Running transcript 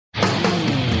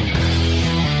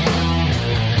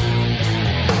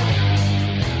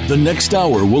The next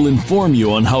hour will inform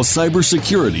you on how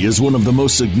cybersecurity is one of the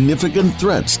most significant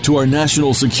threats to our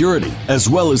national security, as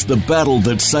well as the battle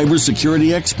that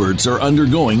cybersecurity experts are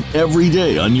undergoing every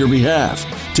day on your behalf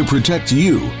to protect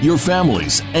you, your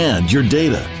families, and your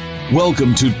data.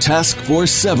 Welcome to Task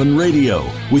Force 7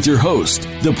 Radio with your host,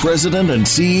 the President and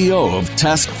CEO of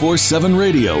Task Force 7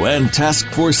 Radio and Task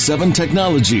Force 7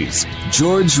 Technologies,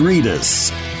 George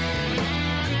Rettas.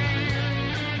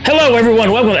 Hello,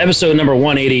 everyone. Welcome to episode number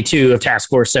 182 of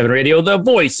Task Force 7 Radio, the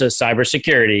voice of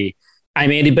cybersecurity.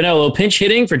 I'm Andy Bonello, pinch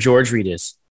hitting for George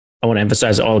Rettas. I want to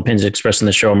emphasize that all opinions expressed in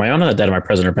the show are my own, not that of my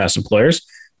present or past employers.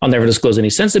 I'll never disclose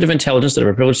any sensitive intelligence that I've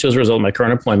been privileged to as a result of my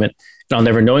current employment, and I'll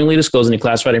never knowingly disclose any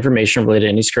classified information related to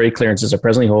any security clearances I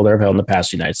presently hold or have held in the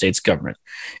past United States government.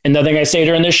 And nothing I say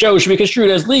during this show should be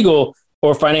construed as legal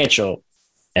or financial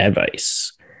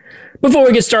advice. Before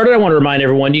we get started, I want to remind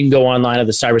everyone you can go online at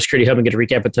the Cybersecurity Hub and get a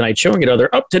recap of tonight's show and get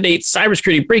other up-to-date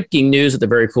cybersecurity breaking news at the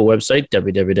very cool website,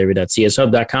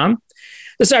 www.cshub.com.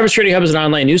 The Cybersecurity Hub is an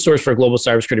online news source for global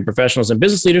cybersecurity professionals and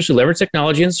business leaders who leverage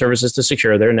technology and services to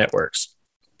secure their networks.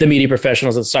 The media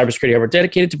professionals at the Cybersecurity Hub are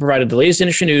dedicated to providing the latest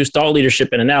industry news, thought leadership,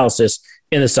 and analysis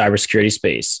in the cybersecurity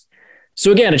space.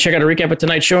 So again, to check out a recap of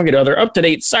tonight's show and get other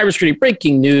up-to-date cybersecurity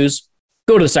breaking news,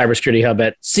 go to the Cybersecurity Hub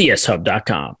at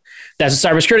cshub.com. That's the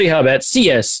Cybersecurity Hub at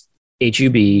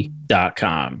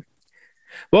cshub.com.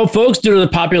 Well, folks, due to the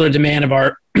popular demand of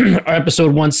our episode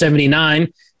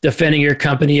 179, Defending Your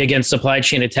Company Against Supply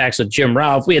Chain Attacks with Jim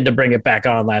Ralph, we had to bring it back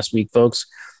on last week, folks.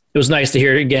 It was nice to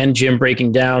hear again Jim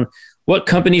breaking down what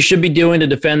companies should be doing to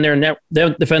defend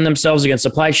defend themselves against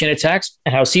supply chain attacks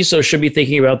and how CISOs should be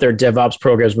thinking about their DevOps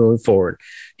programs moving forward.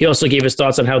 He also gave his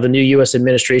thoughts on how the new U.S.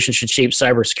 administration should shape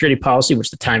cybersecurity policy, which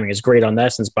the timing is great on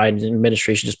that since Biden's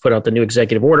administration just put out the new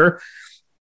executive order.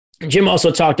 Jim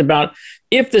also talked about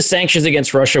if the sanctions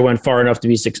against Russia went far enough to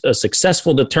be a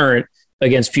successful deterrent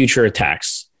against future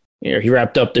attacks. He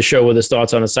wrapped up the show with his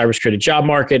thoughts on the cybersecurity job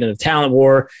market and the talent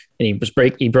war, and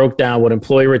he broke down what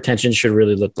employee retention should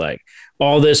really look like.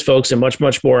 All this, folks, and much,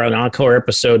 much more on Encore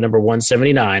episode number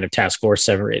 179 of Task Force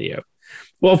 7 Radio.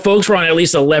 Well, folks, we're on at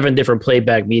least 11 different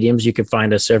playback mediums. You can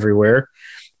find us everywhere.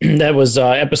 That was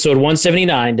episode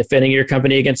 179, Defending Your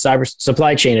Company Against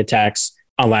Supply Chain Attacks,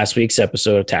 on last week's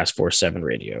episode of Task Force 7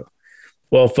 Radio.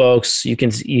 Well, folks,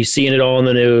 you've seen it all in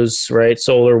the news, right?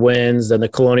 SolarWinds, then the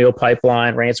Colonial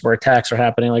Pipeline, ransomware attacks are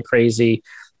happening like crazy.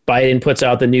 Biden puts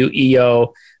out the new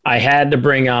EO. I had to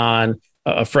bring on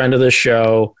a friend of the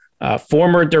show,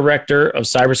 former director of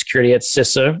cybersecurity at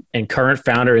CISA and current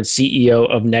founder and CEO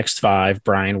of Next5,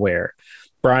 Brian Ware.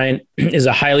 Brian is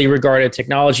a highly regarded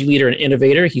technology leader and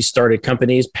innovator. He started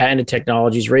companies, patented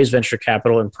technologies, raised venture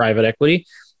capital and private equity,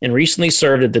 and recently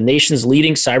served as the nation's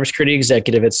leading cybersecurity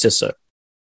executive at CISA.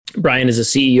 Brian is the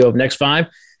CEO of Next5,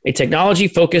 a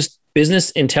technology-focused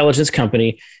business intelligence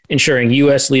company ensuring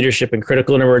U.S. leadership in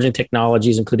critical and emerging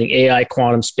technologies, including AI,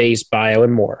 quantum, space, bio,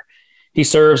 and more. He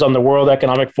serves on the World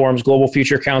Economic Forum's Global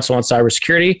Future Council on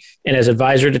Cybersecurity and as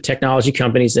advisor to technology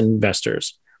companies and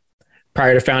investors.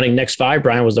 Prior to founding Next5,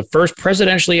 Brian was the first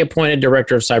presidentially appointed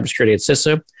director of cybersecurity at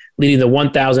CISA, leading the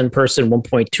 1,000-person,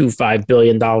 $1.25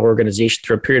 billion organization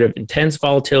through a period of intense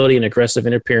volatility and aggressive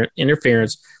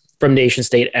interference from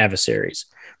nation-state adversaries.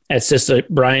 At CISA,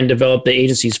 Brian developed the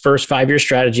agency's first 5-year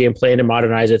strategy and plan to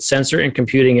modernize its sensor and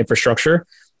computing infrastructure,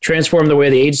 transform the way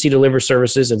the agency delivers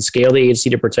services, and scale the agency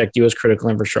to protect U.S. critical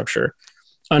infrastructure.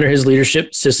 Under his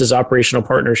leadership, CISA's operational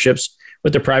partnerships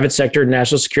with the private sector,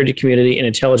 national security community, and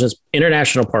intelligence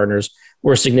international partners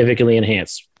were significantly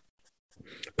enhanced.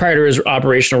 Prior to his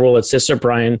operational role at CISA,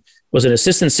 Brian was an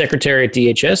assistant secretary at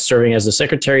DHS, serving as the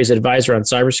secretary's advisor on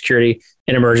cybersecurity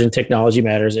and emerging technology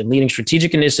matters and leading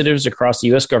strategic initiatives across the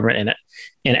U.S. government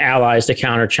and allies to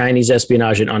counter Chinese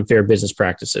espionage and unfair business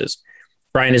practices.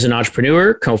 Brian is an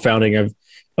entrepreneur, co-founding of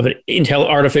an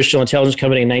artificial intelligence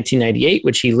company in 1998,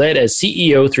 which he led as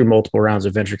CEO through multiple rounds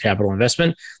of venture capital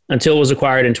investment until it was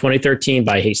acquired in 2013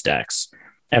 by Haystacks.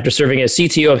 After serving as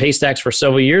CTO of Haystacks for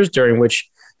several years, during which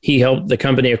he helped the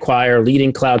company acquire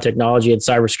leading cloud technology and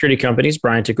cybersecurity companies,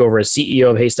 Brian took over as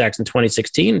CEO of Haystacks in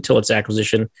 2016 until its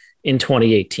acquisition in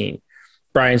 2018.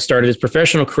 Brian started his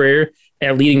professional career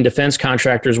at leading defense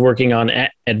contractors working on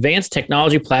advanced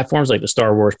technology platforms like the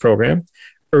Star Wars program,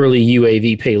 early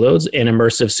UAV payloads, and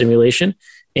immersive simulation.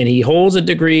 And he holds a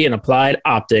degree in applied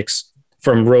optics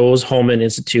from Rose-Hulman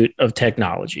Institute of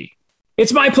Technology.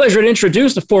 It's my pleasure to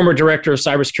introduce the former director of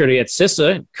cybersecurity at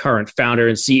CISA, current founder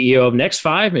and CEO of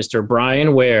Next5, Mr.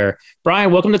 Brian Ware.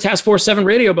 Brian, welcome to Task Force 7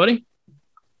 Radio, buddy.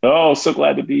 Oh, so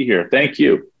glad to be here. Thank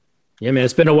you. Yeah, man,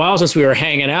 it's been a while since we were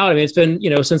hanging out. I mean, it's been,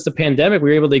 since the pandemic, we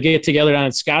were able to get together down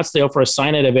in Scottsdale for a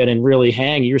sign-in event and really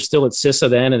hang. You were still at CISA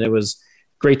then, and it was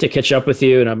great to catch up with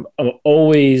you. And I'm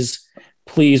always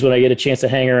pleased when I get a chance to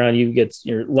hang around you.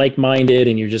 You're like-minded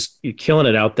and you're killing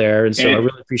it out there. And so I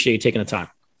really appreciate you taking the time.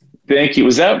 Thank you.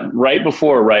 Was that right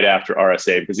before or right after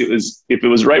RSA? Because if it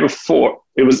was right before,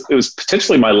 it was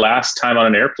potentially my last time on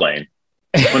an airplane.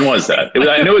 When was that?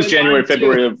 I know it was January,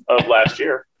 February of last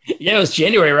year. Yeah, it was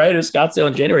January, right? It was Scottsdale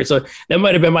in January. So that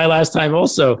might have been my last time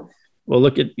also. Well,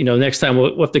 look at, next time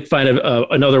we'll have to find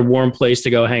another warm place to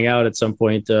go hang out at some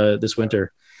point this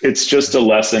winter. It's just a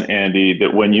lesson, Andy,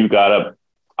 that when you've got an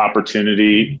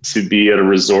opportunity to be at a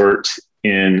resort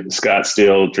in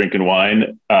Scottsdale drinking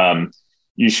wine,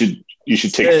 you should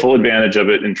take full advantage of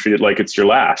it and treat it like it's your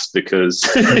last, because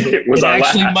it was our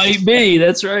last. It actually might be.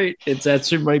 That's right. It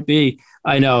actually might be.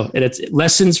 I know. And it's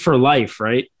lessons for life,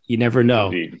 right? You never know.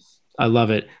 Indeed. I love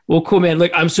it. Well, cool, man.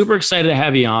 Look, I'm super excited to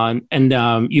have you on. And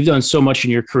you've done so much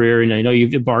in your career. And I know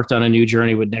you've embarked on a new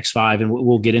journey with Next 5, and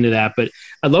we'll get into that. But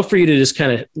I'd love for you to just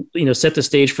kind of, set the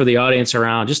stage for the audience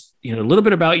around just, a little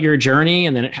bit about your journey.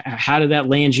 And then how did that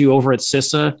land you over at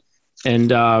CISA? And,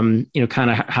 kind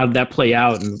of how did that play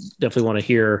out? And definitely want to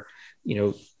hear,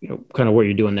 kind of what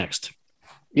you're doing next.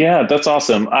 Yeah, that's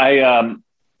awesome.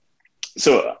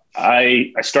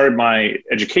 I started my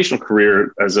educational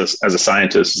career as a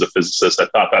scientist, as a physicist. I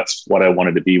thought that's what I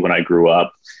wanted to be when I grew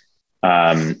up.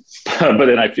 But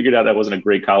then I figured out that wasn't a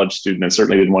great college student, and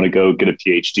certainly didn't want to go get a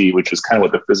PhD, which was kind of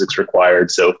what the physics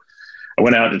required. So I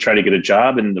went out to try to get a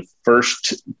job, and the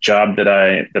first job that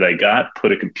I got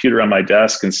put a computer on my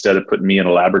desk instead of putting me in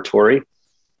a laboratory.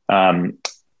 I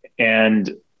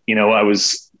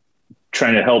was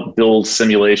trying to help build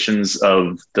simulations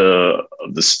of the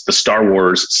Star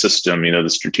Wars system, the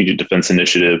Strategic Defense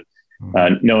Initiative,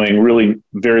 knowing really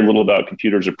very little about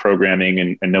computers or programming,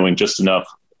 and knowing just enough,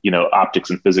 optics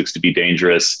and physics to be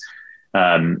dangerous.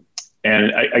 And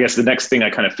I guess the next thing I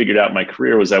kind of figured out in my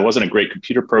career was I wasn't a great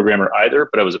computer programmer either,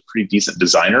 but I was a pretty decent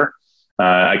designer.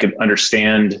 I could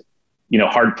understand,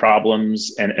 hard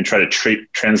problems and try to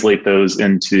translate those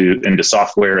into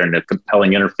software and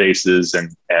compelling interfaces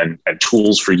and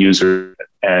tools for users.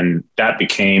 And that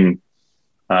became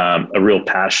a real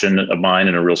passion of mine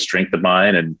and a real strength of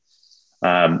mine.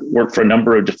 And worked for a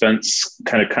number of defense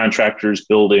kind of contractors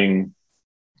building,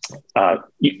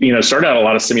 started out a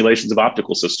lot of simulations of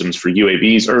optical systems for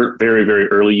UAVs, or very, very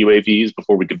early UAVs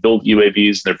before we could build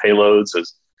UAVs and their payloads.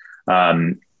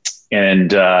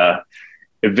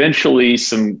 Eventually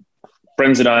some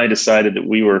friends and I decided that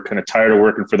we were kind of tired of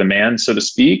working for the man, so to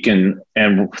speak, and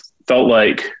felt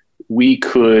like we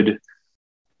could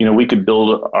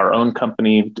build our own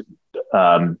company,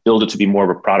 build it to be more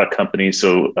of a product company.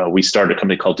 So we started a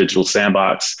company called Digital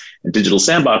Sandbox, and Digital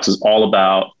Sandbox is all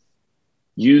about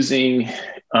using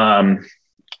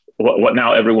what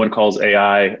now everyone calls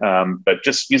AI, but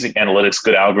just using analytics,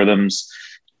 good algorithms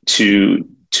to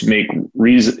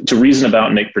reason about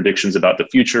and make predictions about the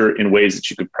future in ways that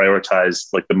you could prioritize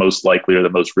like the most likely or the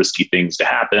most risky things to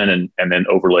happen, and then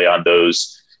overlay on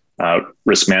those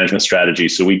risk management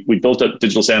strategies. So we built up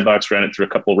Digital Sandbox, ran it through a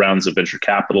couple of rounds of venture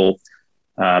capital,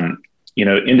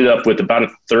 ended up with about a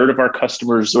third of our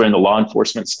customers were in the law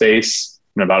enforcement space,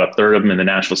 and about a third of them in the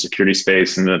national security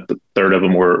space. And the third of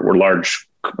them were large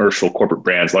commercial corporate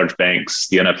brands, large banks,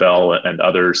 the NFL and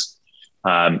others.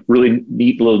 Really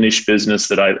neat little niche business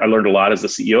that I learned a lot as the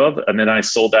CEO of. And then I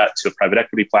sold that to a private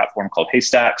equity platform called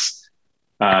Haystacks.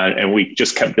 And we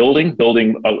just kept building,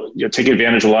 taking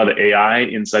advantage of a lot of the AI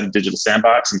inside of Digital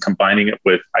Sandbox and combining it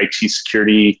with IT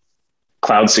security,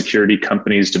 cloud security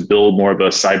companies to build more of a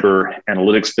cyber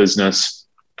analytics business.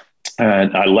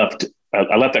 And I left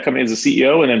that company as a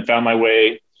CEO, and then found my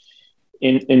way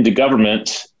into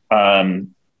government. I've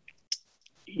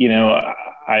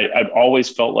always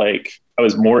felt like I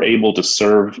was more able to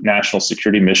serve national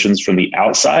security missions from the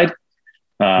outside,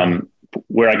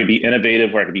 where I could be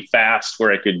innovative, where I could be fast,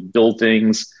 where I could build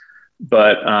things.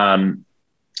 But, I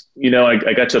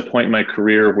got to a point in my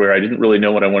career where I didn't really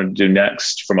know what I wanted to do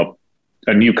next from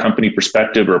a new company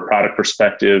perspective or a product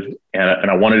perspective.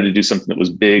 And I wanted to do something that was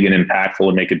big and impactful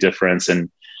and make a difference. And,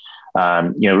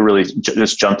 really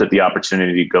just jumped at the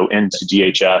opportunity to go into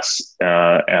DHS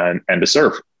and to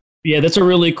serve. Yeah, that's a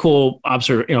really cool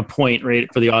point,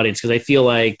 right, for the audience, because I feel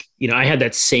like, I had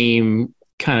that same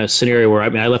kind of scenario where,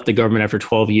 I left the government after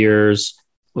 12 years,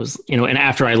 and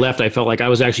after I left, I felt like I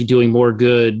was actually doing more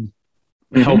good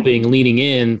helping, leaning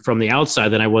in from the outside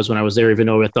than I was when I was there, even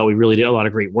though I thought we really did a lot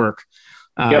of great work.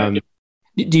 Yep.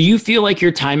 Do you feel like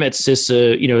your time at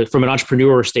CISA, from an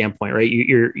entrepreneur standpoint, right?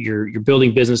 You're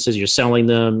building businesses, you're selling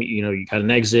them, you got an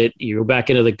exit, you go back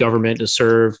into the government to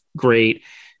serve, great.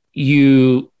 But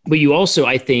you also,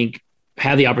 I think,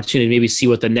 have the opportunity to maybe see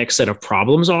what the next set of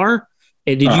problems are.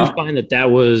 And did you find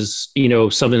that was,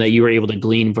 something that you were able to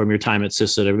glean from your time at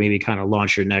CISA to maybe kind of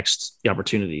launch your next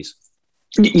opportunities?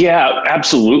 Yeah,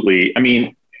 absolutely. I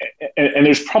mean, and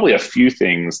there's probably a few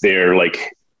things there.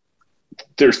 Like,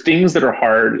 there's things that are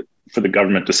hard for the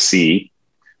government to see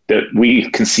that we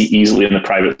can see easily in the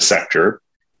private sector.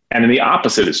 And then the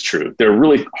opposite is true. There are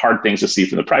really hard things to see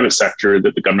from the private sector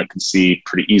that the government can see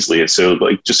pretty easily. And so,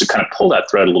 like, just to kind of pull that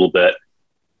thread a little bit,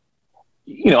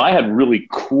 I had really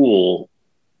cool,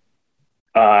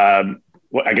 I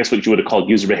guess what you would have called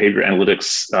user behavior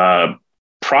analytics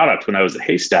product when I was at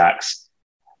Haystacks.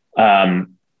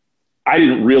 I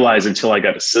didn't realize until I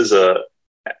got to CISA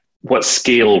what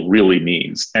scale really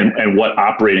means and what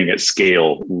operating at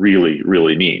scale really,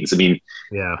 really means. I mean,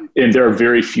 yeah. And there are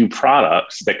very few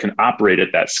products that can operate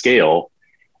at that scale.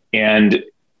 And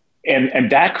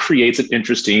that creates an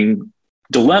interesting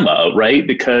dilemma, right?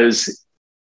 Because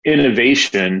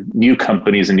innovation, new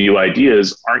companies and new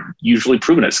ideas aren't usually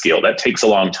proven at scale. That takes a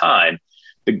long time.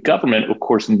 The government, of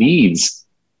course, needs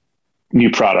new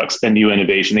products and new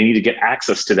innovation. They need to get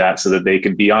access to that so that they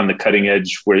can be on the cutting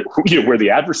edge where the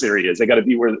adversary is. They got to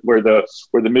be where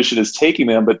the mission is taking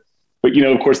them. But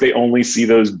of course, they only see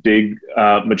those big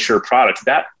mature products.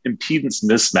 That impedance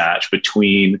mismatch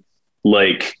between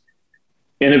like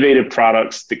innovative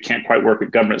products that can't quite work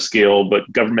at government scale,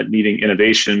 but government needing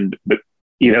innovation, but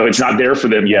it's not there for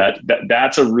them yet.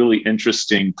 That's a really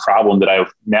interesting problem that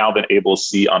I've now been able to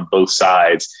see on both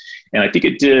sides. And I think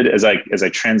it did as I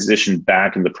transitioned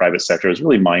back into the private sector. I was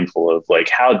really mindful of like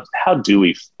how do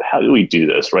we do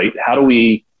this, right? How do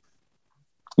we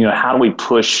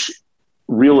push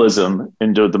realism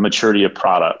into the maturity of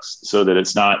products so that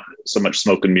it's not so much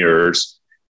smoke and mirrors?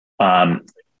 How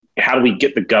do we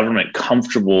get the government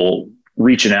comfortable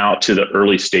reaching out to the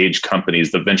early stage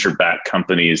companies, the venture backed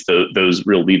companies, those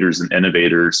real leaders and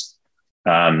innovators?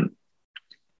 And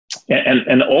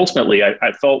ultimately,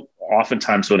 I felt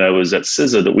oftentimes when I was at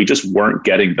CISA that we just weren't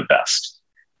getting the best.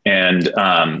 And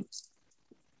a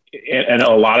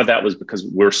lot of that was because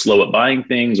we're slow at buying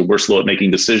things and we're slow at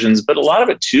making decisions. But a lot of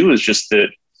it too is just that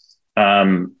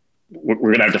we're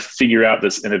going to have to figure out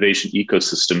this innovation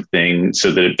ecosystem thing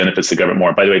so that it benefits the government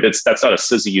more. By the way, that's not a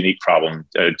CISA unique problem.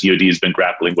 DoD has been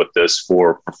grappling with this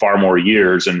for far more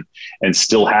years and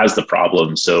still has the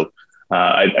problem. So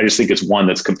I just think it's one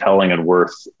that's compelling and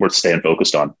worth staying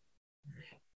focused on.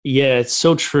 Yeah, it's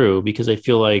so true because I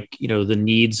feel like, the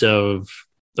needs of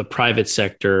the private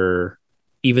sector,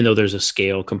 even though there's a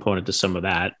scale component to some of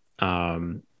that,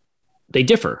 they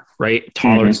differ, right?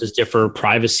 Tolerances differ,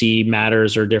 privacy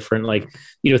matters are different. Like,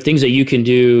 things that you can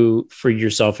do for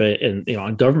yourself and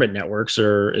on government networks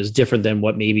is different than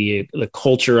what maybe the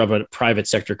culture of a private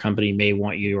sector company may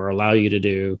want you or allow you to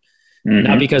do.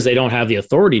 Not because they don't have the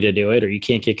authority to do it or you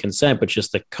can't get consent, but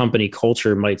just the company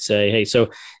culture might say, hey, so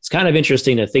it's kind of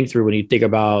interesting to think through when you think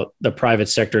about the private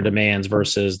sector demands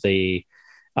versus the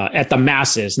at the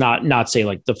masses, not say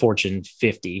like the Fortune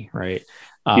 50, right?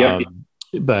 And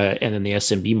then the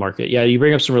SMB market. Yeah, you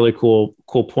bring up some really cool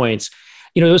points.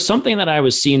 There was something that I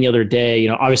was seeing the other day,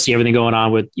 obviously everything going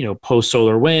on with, post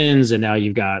SolarWinds, and now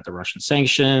you've got the Russian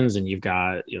sanctions and you've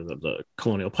got, the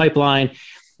Colonial Pipeline.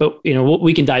 But,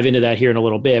 we can dive into that here in a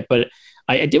little bit. But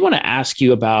I did want to ask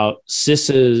you about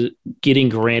CISA getting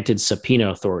granted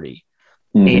subpoena authority.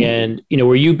 And,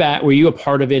 were you a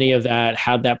part of any of that?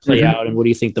 How'd that play out? And what do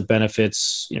you think the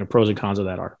benefits, pros and cons of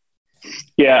that are?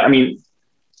 Yeah, I mean,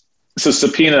 so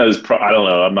subpoena is, I don't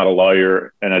know, I'm not a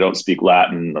lawyer and I don't speak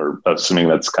Latin, or assuming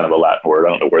that's kind of a Latin word. I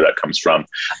don't know where that comes from.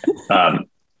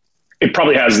 It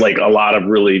probably has like a lot of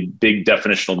really big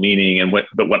definitional meaning.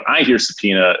 But when I hear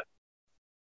subpoena,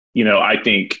 I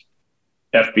think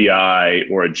FBI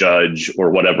or a judge or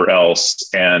whatever else,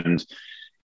 and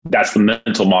that's the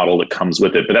mental model that comes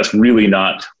with it. But that's really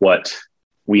not what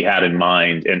we had in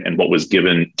mind and what was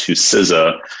given to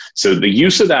CISA. So the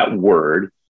use of that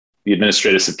word, the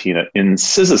administrative subpoena, in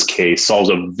CISA's case, solves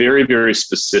a very, very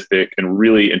specific and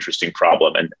really interesting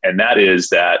problem. And that is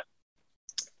that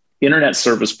internet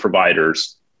service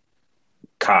providers,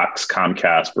 Cox,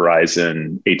 Comcast,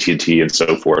 Verizon, AT&T, and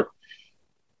so forth,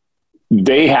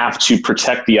 they have to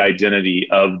protect the identity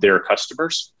of their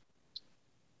customers.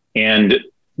 And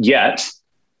yet,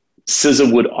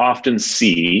 CISA would often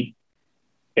see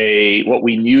what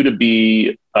we knew to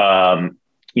be a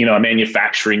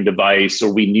manufacturing device,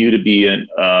 or we knew to be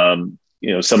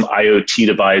some IoT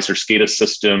device or SCADA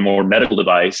system or medical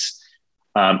device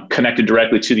connected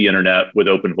directly to the internet with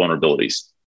open vulnerabilities.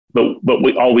 But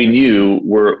all we knew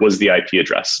was the IP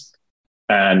address.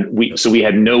 And we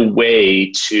had no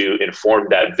way to inform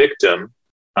that victim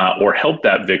or help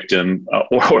that victim,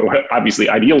 or obviously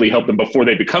ideally help them before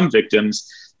they become victims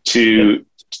to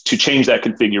change that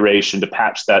configuration, to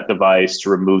patch that device, to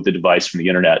remove the device from the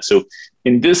internet. So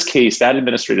in this case, that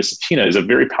administrative subpoena is a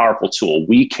very powerful tool.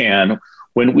 We can,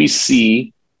 when we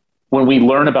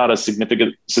learn about a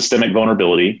significant systemic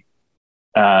vulnerability,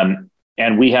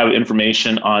 and we have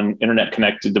information on internet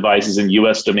connected devices in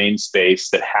US domain space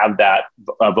that have that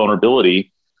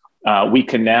vulnerability, we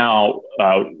can now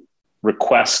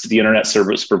request the internet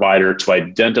service provider to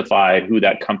identify who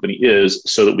that company is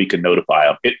so that we can notify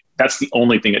them. That's the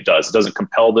only thing it does. It doesn't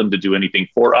compel them to do anything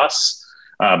for us.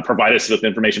 Provide us with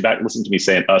information back. Listen to me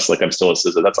saying us like I'm still a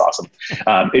CISA. That's awesome.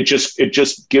 It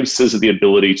just gives CISA the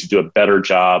ability to do a better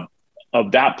job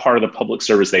of that part of the public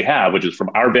service they have, which is from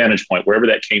our vantage point, wherever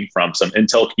that came from, some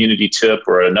Intel community tip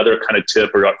or another kind of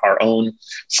tip or our own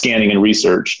scanning and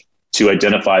research to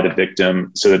identify the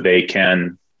victim so that they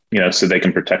can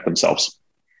protect themselves.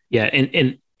 Yeah.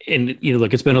 And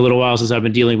look, it's been a little while since I've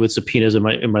been dealing with subpoenas in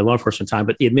my law enforcement time,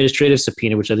 but the administrative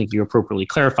subpoena, which I think you appropriately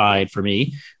clarified for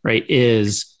me, right,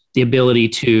 is the ability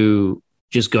to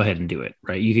just go ahead and do it,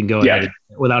 right? You can go ahead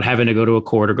without having to go to a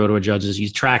court or go to a judge's. You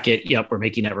track it. Yep, we're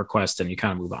making that request, and you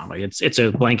kind of move on. Like it's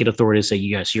a blanket authority to say,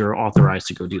 yes, you're authorized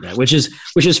to go do that, which is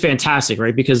fantastic,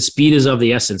 right? Because speed is of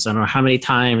the essence. I don't know how many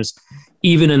times,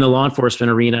 even in the law enforcement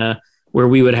arena, where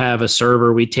we would have a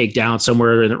server we take down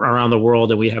somewhere around the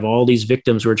world, and we have all these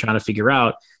victims we're trying to figure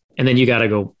out, and then you got to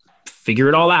go figure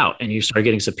it all out, and you start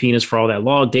getting subpoenas for all that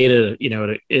log data.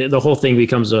 The whole thing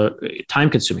becomes a time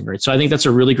consuming, right? So I think that's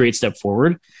a really great step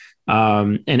forward,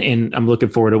 and I'm looking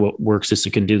forward to what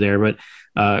WorkSystem can do there.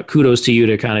 But kudos to you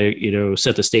to kind of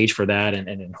set the stage for that,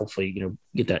 and hopefully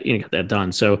get that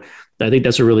done. So I think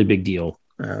that's a really big deal.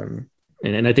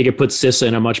 And I think it puts CISA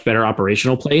in a much better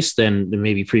operational place than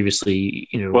maybe previously,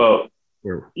 Well,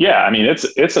 yeah, I mean,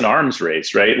 it's an arms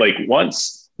race, right? Like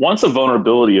once a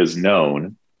vulnerability is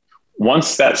known,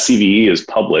 once that CVE is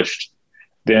published,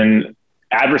 then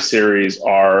adversaries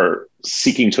are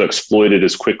seeking to exploit it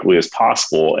as quickly as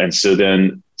possible. And so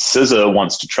then CISA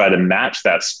wants to try to match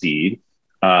that speed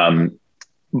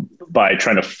by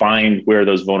trying to find where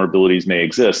those vulnerabilities may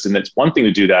exist. And it's one thing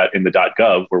to do that in the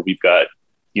 .gov, where we've got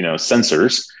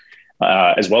sensors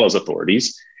as well as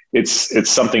authorities. It's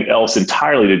something else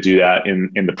entirely to do that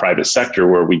in the private sector,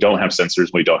 where we don't have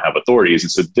sensors, we don't have authorities.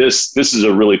 And so this is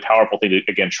a really powerful thing to,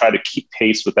 again, try to keep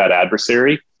pace with that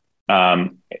adversary.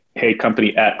 Hey,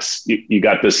 company X, you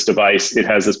got this device, it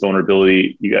has this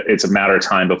vulnerability. It's a matter of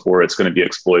time before it's going to be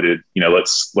exploited.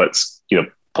 Let's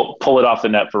pull it off the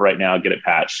net for right now, get it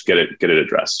patched, get it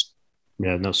addressed.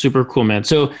 Yeah, no, super cool, man.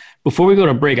 So before we go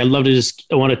to break, I want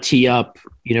to tee up,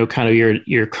 kind of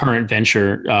your current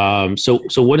venture. So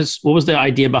what was the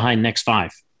idea behind Next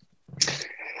 5?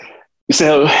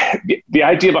 So the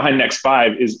idea behind Next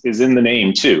 5 is in the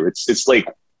name too. It's like,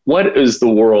 what is the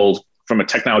world from a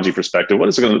technology perspective? What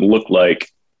is it going to look like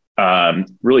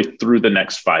really through the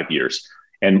next 5 years?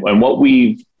 And what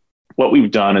we've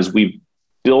done is we've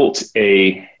built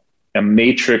a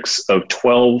matrix of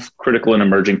 12 critical and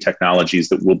emerging technologies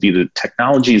that will be the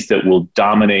technologies that will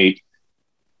dominate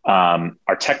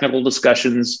our technical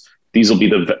discussions. These will be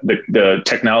the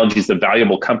technologies that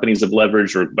valuable companies have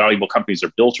leveraged or valuable companies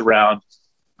are built around.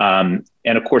 And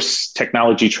of course,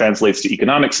 technology translates to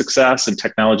economic success, and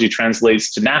technology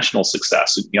translates to national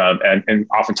success, and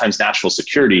oftentimes national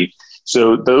security.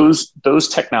 So those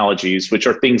technologies, which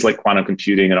are things like quantum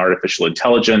computing and artificial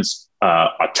intelligence,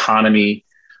 autonomy,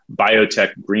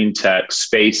 biotech, green tech,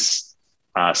 space,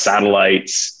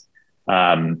 satellites,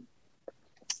 and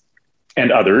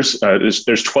others.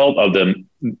 There's 12 of them.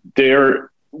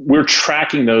 We're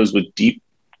tracking those with deep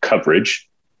coverage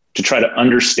to try to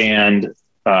understand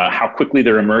how quickly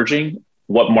they're emerging,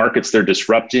 what markets they're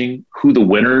disrupting, who the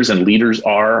winners and leaders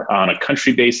are on a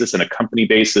country basis and a company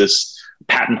basis,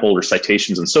 patent holder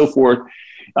citations, and so forth.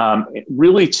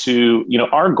 Really,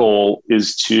 our goal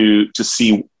is to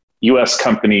see U.S.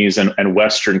 companies and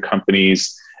Western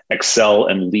companies excel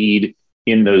and lead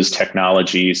in those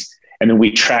technologies. And then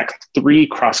we track 3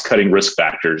 cross-cutting risk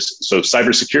factors. So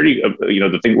cybersecurity,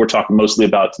 the thing we're talking mostly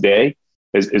about today,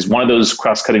 is one of those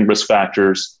cross-cutting risk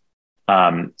factors.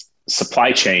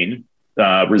 Supply chain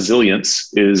resilience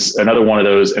is another one of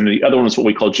those. And the other one is what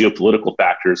we call geopolitical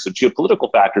factors. So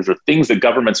geopolitical factors are things that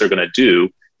governments are going to do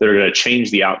that are going to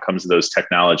change the outcomes of those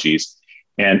technologies.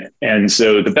 And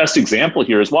so the best example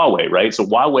here is Huawei, right? So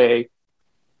Huawei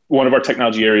one of our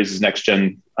technology areas is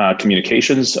next-gen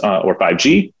communications or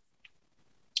 5G.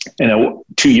 And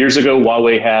 2 years ago,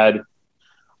 Huawei had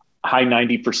high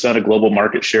 90% of global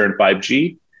market share in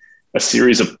 5G. A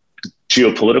series of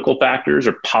geopolitical factors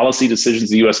or policy decisions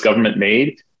the U.S. government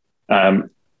made and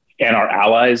our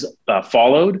allies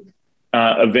followed,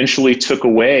 eventually took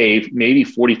away maybe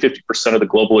 40-50% of the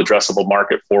global addressable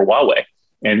market for Huawei.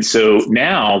 And so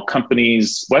now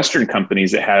Western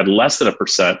companies that had less than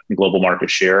 1% in global market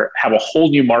share have a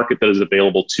whole new market that is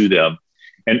available to them.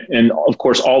 And of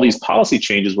course, all these policy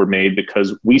changes were made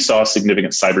because we saw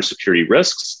significant cybersecurity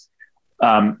risks.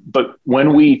 But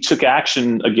when we took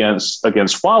action against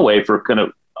Huawei for kind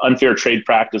of unfair trade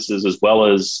practices, as well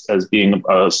as being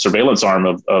a surveillance arm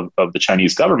of the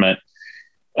Chinese government,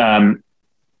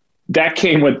 that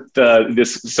came with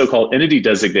this so-called entity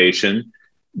designation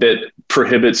that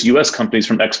prohibits U.S. companies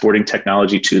from exporting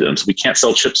technology to them. So we can't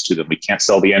sell chips to them. We can't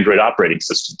sell the Android operating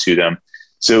system to them.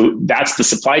 So that's the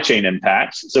supply chain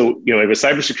impact. So, you know, we have a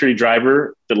cybersecurity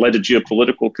driver that led to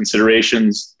geopolitical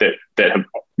considerations that have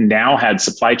now had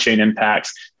supply chain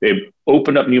impacts. They've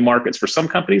opened up new markets for some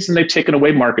companies, and they've taken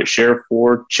away market share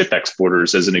for chip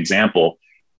exporters, as an example.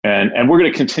 And we're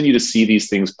going to continue to see these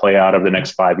things play out over the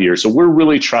next 5 years. So we're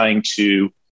really trying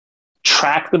to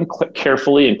track them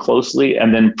carefully and closely,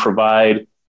 and then provide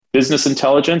business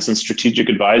intelligence and strategic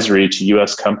advisory to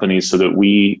U.S. companies so that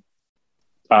we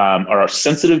are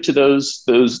sensitive to those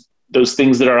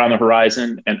things that are on the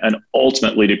horizon, and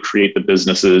ultimately to create the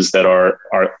businesses that are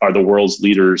the world's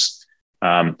leaders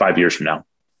 5 years from now.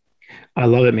 I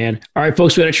love it, man. All right,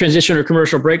 folks, we got to transition to a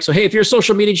commercial break. So, hey, if you're a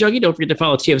social media junkie, don't forget to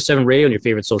follow TF7 Radio on your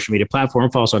favorite social media platform.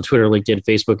 Follow us on Twitter, LinkedIn,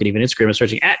 Facebook, and even Instagram by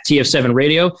searching at TF7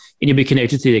 Radio, and you'll be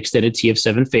connected to the extended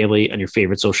TF7 family on your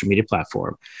favorite social media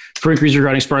platform. For inquiries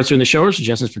regarding sponsoring the show or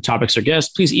suggestions for topics or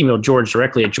guests, please email George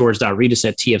directly at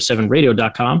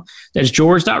george.reedus@tf7radio.com. That's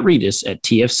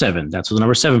george.reedus@tf7. That's with the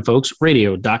number 7, folks,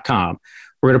 radio.com.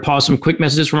 We're going to pause some quick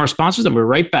messages from our sponsors, and we're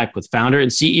right back with founder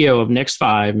and CEO of Next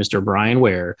 5, Mr. Brian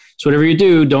Ware. So whatever you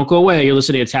do, don't go away. You're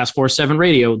listening to Task Force 7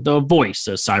 Radio, the voice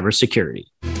of cybersecurity.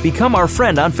 Become our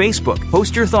friend on Facebook.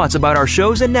 Post your thoughts about our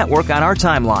shows and network on our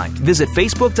timeline. Visit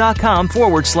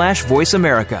facebook.com/Voice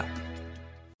America.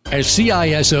 As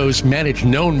CISOs manage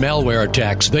known malware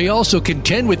attacks, they also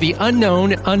contend with the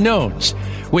unknown unknowns.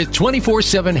 With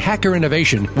 24/7 hacker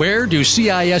innovation, where do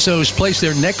CISOs place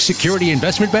their next security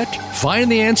investment bet?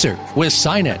 Find the answer with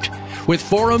SINET. With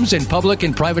forums and public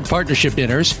and private partnership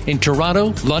dinners in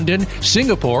Toronto, London,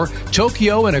 Singapore,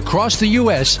 Tokyo, and across the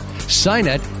U.S.,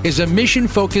 SINET is a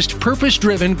mission-focused,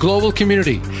 purpose-driven global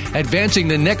community, advancing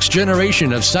the next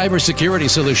generation of cybersecurity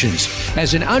solutions.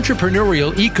 As an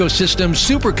entrepreneurial ecosystem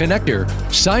super connector,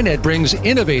 SINET brings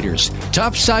innovators,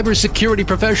 top cybersecurity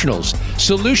professionals,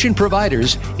 solution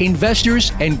providers,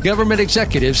 investors, and government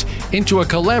executives into a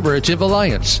collaborative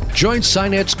alliance. Join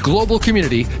SINET's global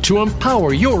community to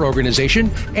empower your organization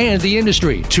and the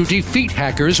industry to defeat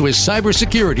hackers with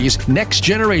cybersecurity's next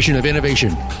generation of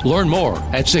innovation. Learn more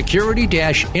at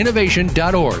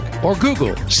security-innovation.org or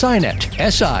Google SINET,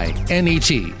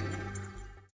 SINET.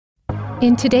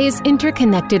 In today's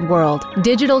interconnected world,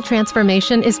 digital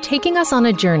transformation is taking us on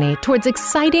a journey towards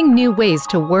exciting new ways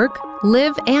to work,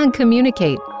 live, and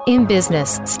communicate. In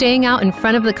business, staying out in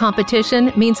front of the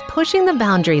competition means pushing the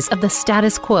boundaries of the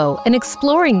status quo and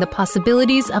exploring the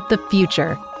possibilities of the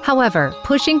future. However,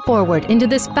 pushing forward into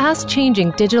this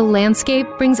fast-changing digital landscape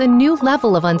brings a new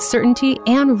level of uncertainty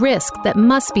and risk that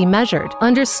must be measured,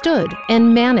 understood,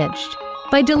 and managed.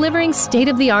 By delivering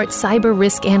state-of-the-art cyber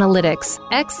risk analytics,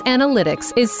 X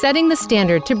Analytics is setting the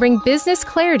standard to bring business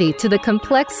clarity to the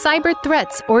complex cyber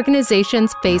threats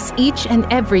organizations face each and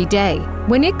every day.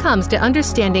 When it comes to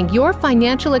understanding your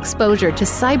financial exposure to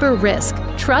cyber risk,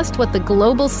 trust what the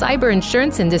global cyber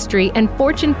insurance industry and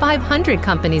Fortune 500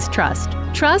 companies trust.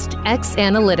 Trust X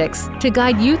Analytics to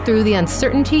guide you through the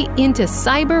uncertainty into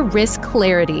cyber risk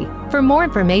clarity. For more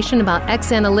information about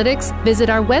X Analytics, visit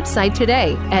our website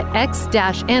today at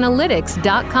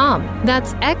x-analytics.com.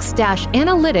 That's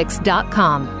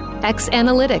x-analytics.com. X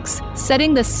Analytics,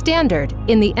 setting the standard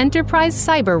in the enterprise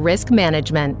cyber risk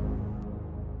management.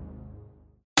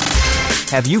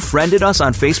 Have you friended us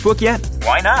on Facebook yet?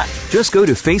 Why not? Just go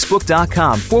to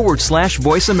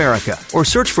facebook.com/Voice America or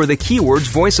search for the keywords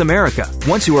Voice America.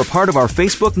 Once you are part of our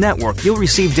Facebook network, you'll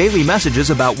receive daily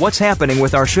messages about what's happening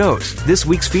with our shows, this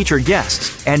week's featured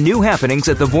guests, and new happenings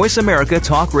at the Voice America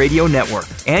Talk Radio Network.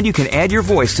 And you can add your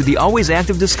voice to the always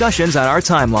active discussions on our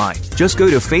timeline. Just go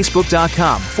to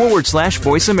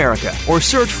facebook.com/Voice America or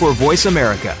search for Voice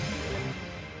America.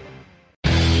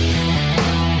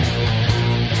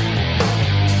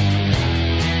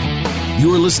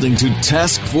 You're listening to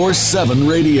Task Force 7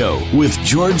 Radio with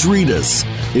George Ritas.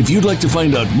 If you'd like to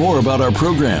find out more about our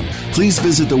program, please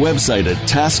visit the website at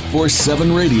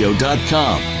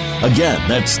taskforce7radio.com. Again,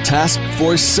 that's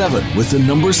taskforce7 with the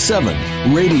number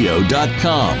 7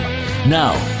 radio.com.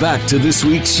 Now, back to this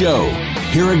week's show.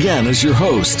 Here again is your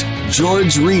host,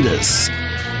 George Ritas.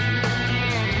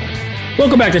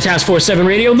 Welcome back to Task Force 7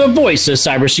 Radio, the voice of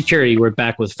cybersecurity. We're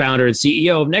back with founder and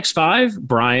CEO of Next5,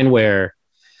 Brian Ware.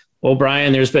 Well,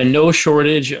 Brian, there's been no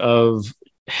shortage of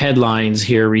headlines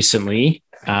here recently.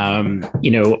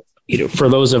 For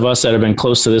those of us that have been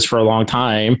close to this for a long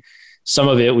time, some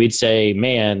of it we'd say,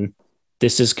 man,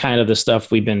 this is kind of the stuff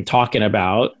we've been talking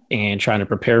about and trying to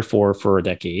prepare for a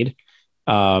decade.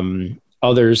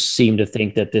 Others seem to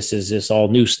think that this is this all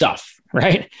new stuff,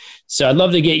 right? So I'd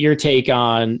love to get your take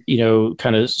on,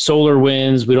 kind of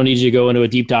SolarWinds. We don't need you to go into a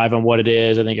deep dive on what it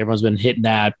is. I think everyone's been hitting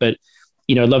that, but,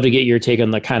 I'd love to get your take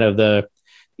on the kind of the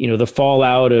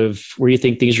fallout of where you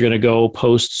think things are going to go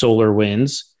post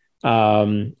SolarWinds,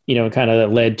 kind of that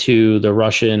led to the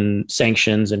Russian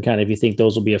sanctions and kind of, if you think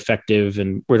those will be effective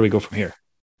and where do we go from here?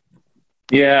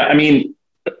 Yeah. I mean,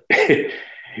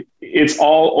 it's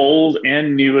all old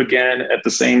and new again at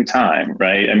the same time,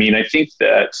 right? I mean, I think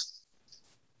that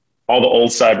all the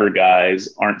old cyber guys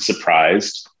aren't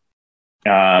surprised.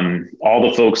 All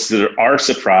the folks that are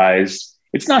surprised,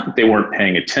 it's not that they weren't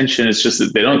paying attention. It's just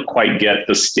that they don't quite get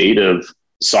the state of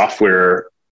software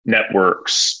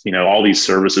networks, all these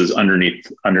services underneath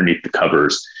the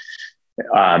covers.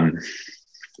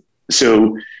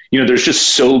 So there's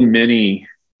just so many.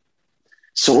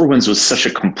 SolarWinds was such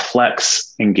a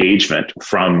complex engagement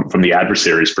from the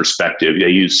adversary's perspective. They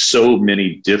use so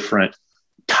many different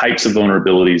types of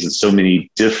vulnerabilities and so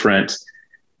many different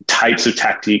types of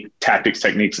tactics,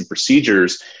 techniques, and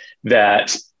procedures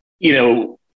that,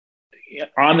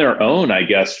 on their own, I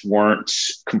guess, weren't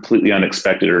completely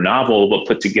unexpected or novel, but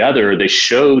put together, they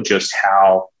show just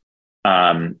how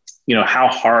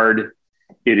hard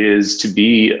it is to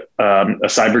be a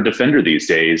cyber defender these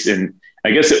days. And I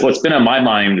guess what's been on my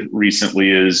mind recently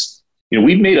is,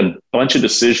 we've made a bunch of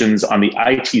decisions on the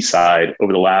IT side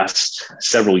over the last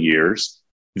several years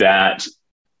that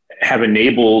have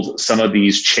enabled some of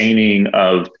these chaining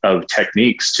of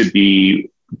techniques to be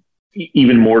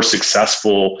even more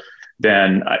successful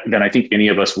than I think any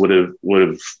of us would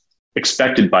have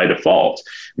expected by default.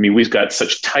 I mean, we've got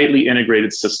such tightly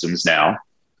integrated systems now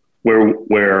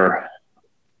where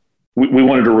we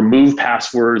wanted to remove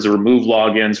passwords or remove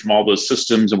logins from all those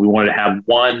systems. And we wanted to have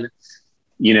one,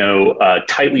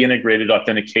 tightly integrated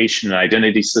authentication and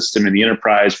identity system in the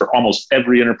enterprise for almost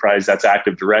every enterprise that's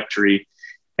Active Directory.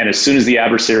 And as soon as the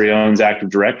adversary owns Active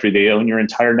Directory, they own your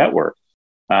entire network.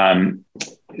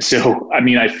 So, I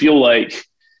mean, I feel like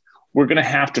we're going to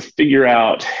have to figure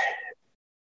out,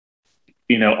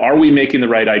 are we making the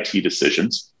right IT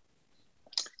decisions?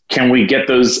 Can we get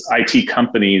those IT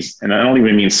companies, and I don't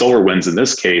even mean SolarWinds in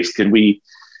this case, can we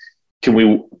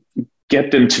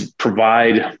get them to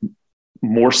provide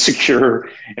more secure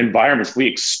environments? We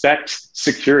expect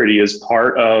security as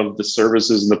part of the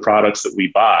services and the products that we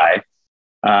buy.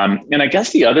 And I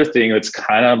guess the other thing that's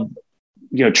kind of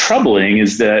troubling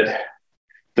is that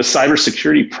the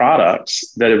cybersecurity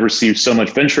products that have received so much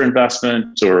venture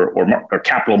investment or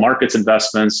capital markets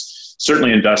investments,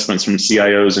 certainly investments from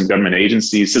CIOs and government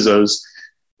agencies, CISOs,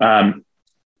 they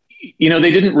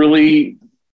didn't really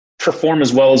perform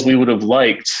as well as we would have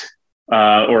liked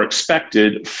or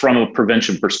expected from a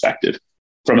prevention perspective,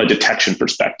 from a detection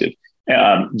perspective.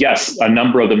 Yes, a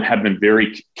number of them have been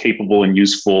very capable and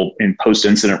useful in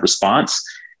post-incident response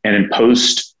and in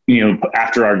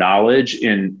after our knowledge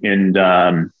in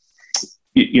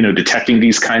detecting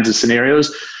these kinds of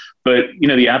scenarios. But,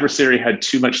 the adversary had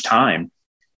too much time.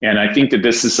 And I think that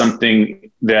this is something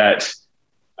that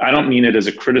I don't mean it as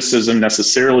a criticism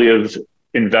necessarily of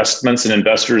investments and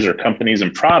investors or companies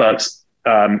and products,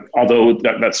 although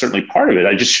that's certainly part of it.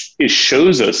 It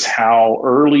shows us how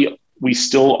early we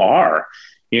still are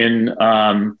in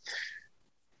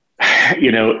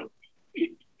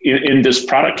this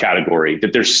product category,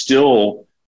 that there's still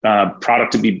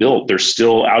product to be built. There's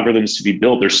still algorithms to be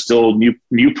built. There's still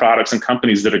new products and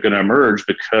companies that are going to emerge,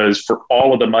 because for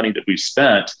all of the money that we've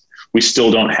spent, we still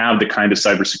don't have the kind of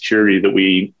cybersecurity that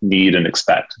we need and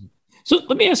expect. So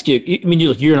let me ask you, I mean,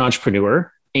 you're an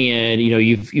entrepreneur and,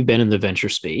 you've been in the venture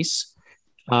space.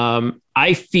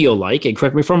 I feel like, and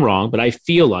correct me if I'm wrong, but I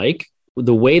feel like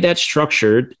the way that's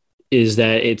structured is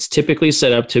that it's typically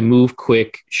set up to move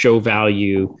quick, show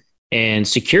value, and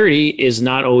security is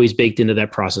not always baked into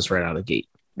that process right out of the gate.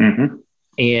 Mm-hmm.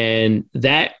 And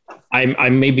that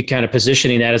I'm maybe kind of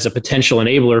positioning that as a potential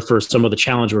enabler for some of the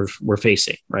challenge we're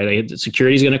facing, right?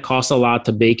 Security is going to cost a lot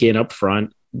to bake in up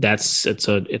front. It's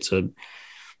a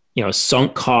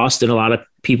sunk cost in a lot of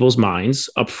people's minds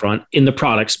up front in the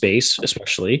product space,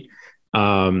 especially.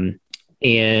 And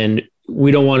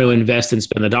we don't want to invest and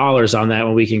spend the dollars on that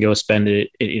when we can go spend it.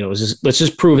 Let's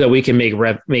just prove that we can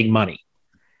make money.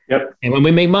 Yep. And when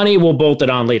we make money, we'll bolt it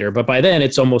on later. But by then,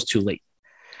 it's almost too late.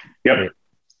 Yep. Right?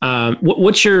 I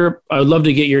would love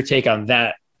to get your take on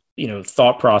that,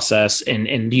 thought process.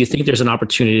 And do you think there's an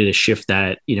opportunity to shift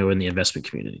that, in the investment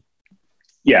community?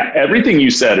 Yeah, everything you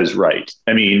said is right.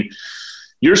 I mean,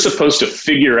 you're supposed to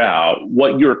figure out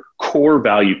what your core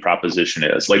value proposition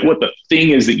is, like what the thing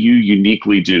is that you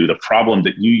uniquely do, the problem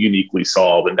that you uniquely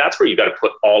solve. And that's where you got to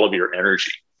put all of your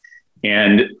energy.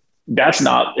 And that's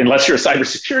not, unless you're a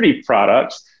cybersecurity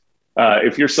product,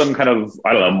 if you're some kind of,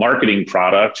 marketing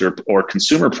product or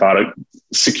consumer product,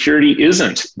 security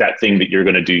isn't that thing that you're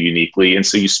going to do uniquely. And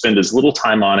so you spend as little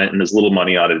time on it and as little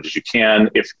money on it as you can,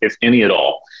 if any at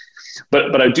all.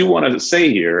 But I do want to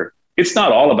say here, it's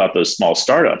not all about those small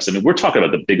startups. I mean, we're talking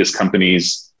about the biggest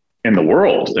companies in the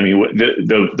world. I mean,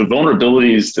 the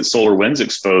vulnerabilities that SolarWinds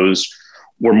exposed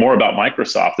were more about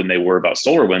Microsoft than they were about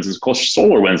SolarWinds. And of course,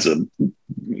 SolarWinds is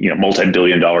a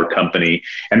multi-billion-dollar company,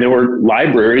 and there were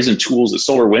libraries and tools that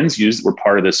SolarWinds used that were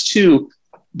part of this too,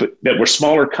 but that were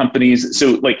smaller companies.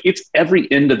 So it's every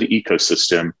end of the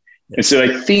ecosystem. And so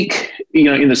I think,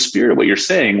 in the spirit of what you're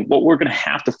saying, what we're going to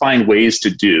have to find ways to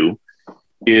do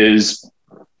is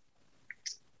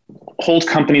hold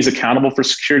companies accountable for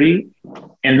security,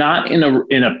 and not in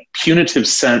a punitive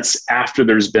sense after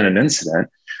there's been an incident,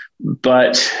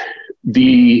 but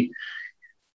the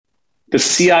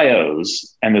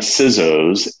CIOs and the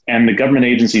CISOs and the government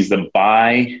agencies that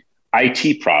buy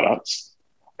IT products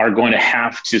are going to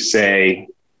have to say,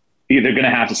 they're going to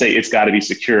have to say it's got to be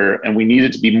secure, and we need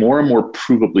it to be more and more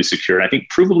provably secure. And I think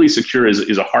provably secure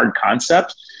is a hard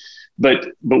concept, but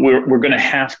we're going to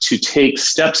have to take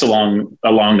steps along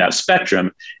that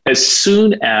spectrum. As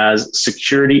soon as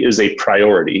security is a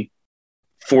priority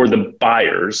for the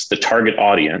buyers, the target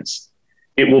audience,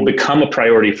 it will become a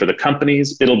priority for the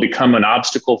companies. It'll become an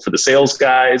obstacle for the sales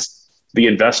guys. The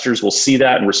investors will see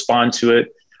that and respond to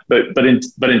it.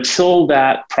 But until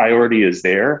that priority is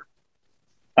there,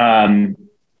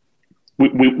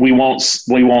 we won't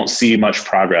see much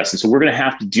progress. And so we're going to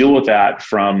have to deal with that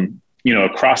from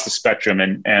across the spectrum,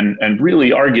 and really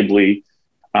arguably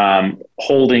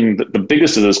holding the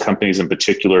biggest of those companies in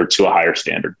particular to a higher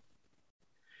standard.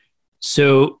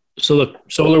 So look,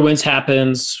 SolarWinds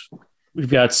happens. We've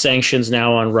got sanctions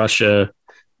now on Russia,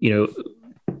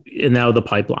 and now the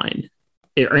pipeline.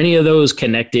 Are any of those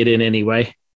connected in any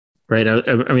way? Right? I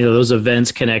mean, are those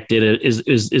events connected?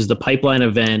 Is the pipeline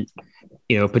event,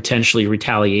 potentially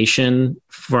retaliation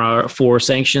for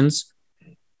sanctions?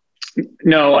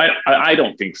 No, I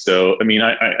don't think so. I mean,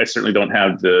 I certainly don't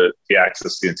have the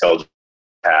access to the intelligence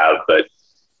I have, but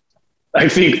I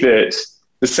think that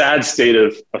the sad state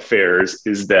of affairs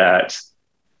is that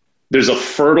there's a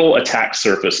fertile attack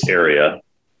surface area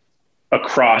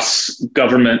across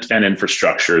government and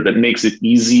infrastructure that makes it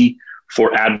easy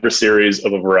for adversaries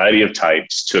of a variety of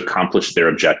types to accomplish their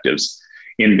objectives.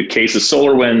 In the case of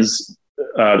SolarWinds,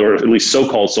 or at least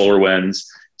so-called SolarWinds,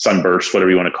 Sunburst,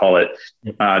 whatever you want to call it,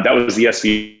 that was the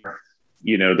SVR,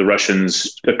 the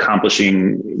Russians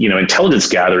accomplishing, intelligence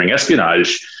gathering,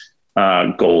 espionage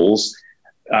goals.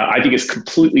 I think it's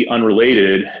completely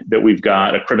unrelated that we've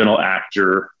got a criminal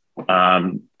actor,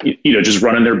 just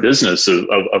running their business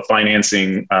of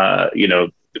financing,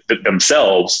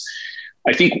 themselves.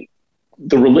 I think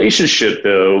the relationship,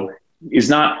 though, is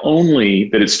not only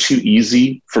that it's too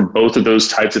easy for both of those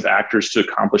types of actors to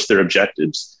accomplish their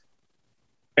objectives,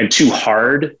 and too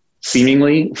hard,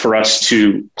 seemingly, for us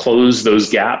to close those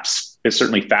gaps. It's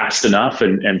certainly fast enough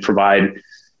and provide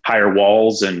higher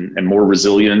walls and more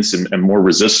resilience and more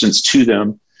resistance to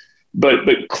them. But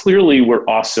clearly, we're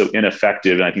also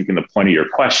ineffective. And I think in the point of your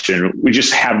question, we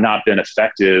just have not been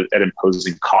effective at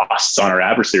imposing costs on our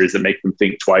adversaries that make them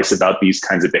think twice about these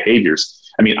kinds of behaviors.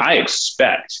 I mean, I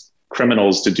expect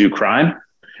criminals to do crime,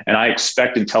 and I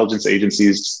expect intelligence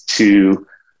agencies to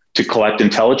collect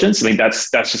intelligence. I mean,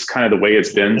 that's just kind of the way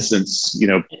it's been since,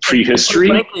 prehistory.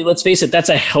 Frankly, let's face it, that's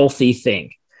a healthy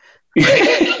thing.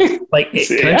 Right?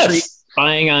 Countries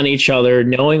spying on each other,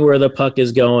 knowing where the puck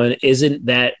is going, isn't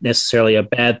that necessarily a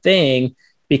bad thing,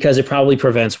 because it probably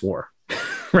prevents war,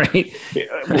 right?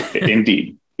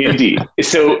 Indeed.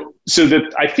 So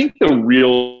that I think the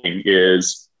real thing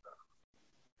is,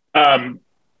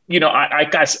 I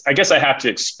guess I have to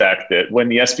expect that when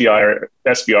the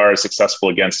SBR is successful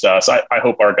against us, I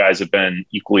hope our guys have been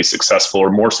equally successful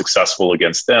or more successful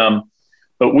against them.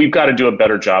 But we've got to do a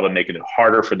better job of making it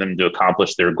harder for them to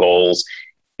accomplish their goals.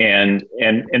 And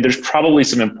there's probably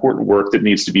some important work that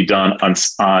needs to be done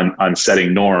on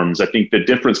setting norms. I think the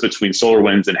difference between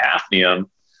SolarWinds and Hafnium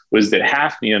was that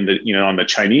Hafnium, on the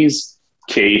Chinese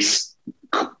case,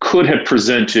 could have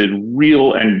presented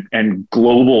real and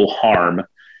global harm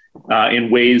in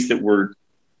ways that were,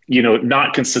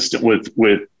 not consistent with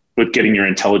getting your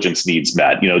intelligence needs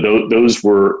met.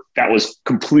 That was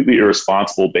completely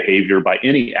irresponsible behavior by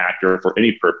any actor for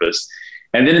any purpose.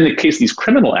 And then in the case of these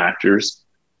criminal actors,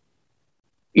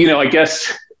 I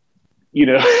guess,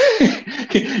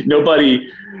 nobody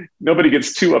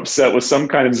gets too upset with some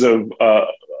kinds of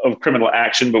criminal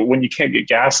action, but when you can't get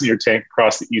gas in your tank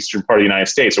across the eastern part of the United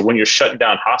States, or when you're shutting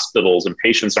down hospitals and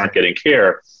patients aren't getting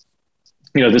care,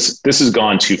 this has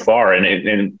gone too far.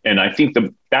 And I think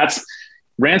that's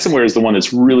ransomware is the one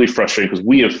that's really frustrating, because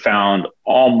we have found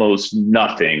almost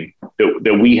nothing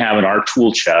that we have in our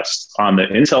tool chest on the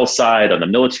intel side, on the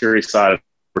military side,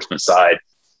 enforcement side,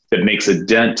 that makes a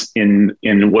dent in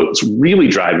what's really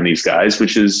driving these guys,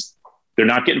 which is they're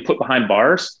not getting put behind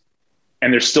bars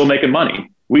and they're still making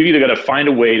money. We've either got to find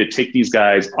a way to take these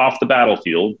guys off the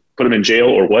battlefield, put them in jail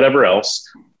or whatever else,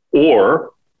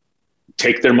 or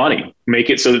take their money, make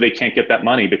it so that they can't get that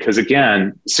money. Because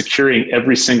again, securing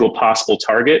every single possible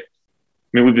target,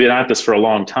 we've been at this for a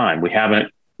long time.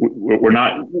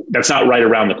 That's not right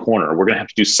around the corner. We're going to have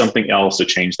to do something else to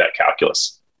change that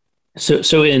calculus.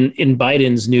 So in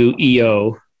Biden's new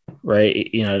EO, right,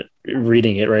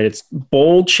 reading it, right, it's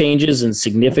bold changes and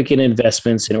significant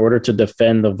investments in order to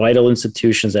defend the vital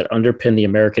institutions that underpin the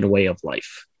American way of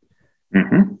life.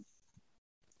 Mm-hmm.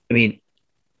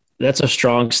 That's a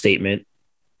strong statement.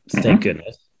 Thank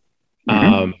goodness.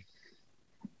 Mm-hmm.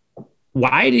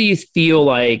 Why do you feel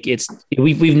like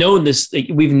we've known this,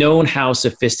 we've known how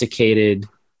sophisticated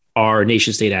our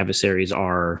nation state adversaries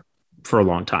are for a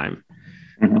long time.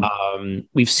 Mm-hmm.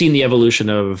 We've seen the evolution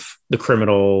of the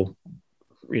criminal,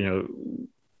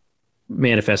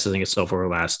 manifesting itself over the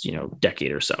last,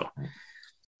 decade or so.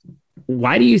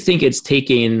 Why do you think it's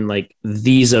taking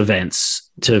these events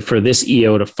for this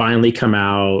EO to finally come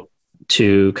out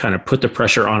to kind of put the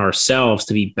pressure on ourselves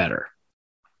to be better?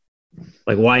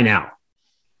 Why now?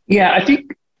 Yeah, I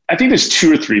think there's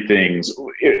two or three things.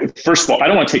 First of all, I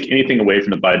don't want to take anything away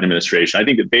from the Biden administration. I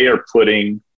think that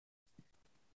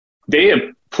they have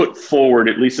put forward,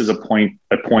 at least as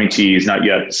appointees, not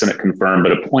yet Senate confirmed,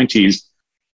 but appointees,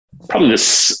 probably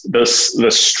the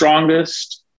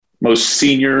strongest, most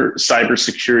senior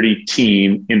cybersecurity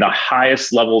team in the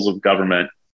highest levels of government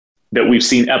that we've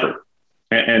seen ever.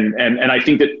 And I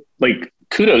think that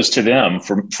kudos to them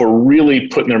for really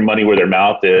putting their money where their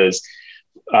mouth is.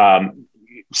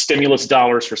 Stimulus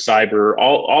dollars for cyber,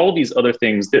 all of these other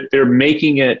things, that they're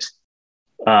making it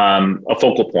a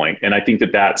focal point. And I think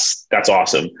that's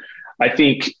awesome. I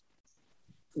think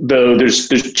though there's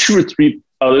two or three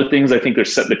other things I think they're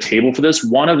setting the table for this.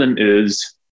 One of them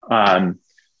is, I'll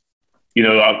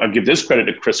give this credit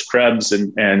to Chris Krebs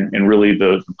and really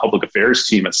the public affairs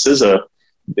team at CISA.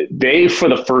 They, for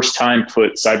the first time,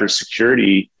 put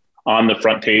cybersecurity on the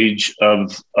front page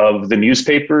of the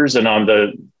newspapers and on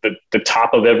the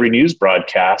top of every news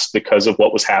broadcast because of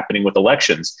what was happening with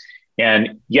elections.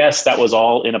 And yes, that was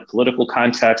all in a political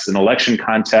context, an election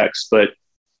context, but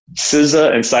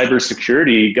CISA and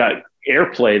cybersecurity got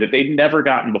airplay that they'd never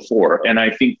gotten before. And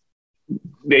I think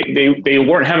they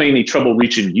weren't having any trouble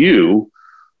reaching you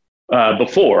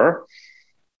before.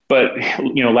 But,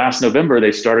 last November,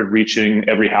 they started reaching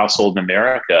every household in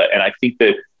America. And I think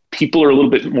that people are a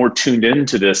little bit more tuned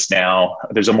into this now.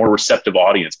 There's a more receptive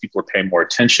audience. People are paying more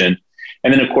attention.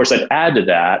 And then, of course, I'd add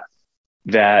to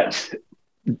that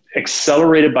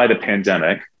accelerated by the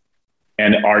pandemic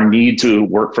and our need to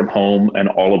work from home and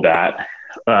all of that,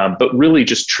 but really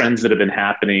just trends that have been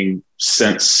happening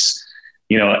since,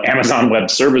 Amazon Web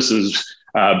Services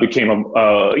became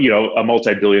a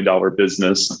multi-billion-dollar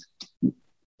business.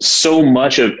 So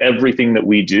much of everything that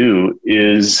we do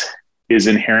is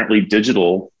inherently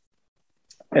digital,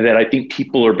 and that I think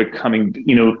people are becoming,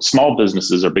 small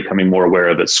businesses are becoming more aware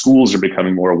of it. Schools are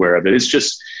becoming more aware of it. It's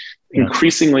just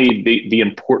increasingly the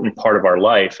important part of our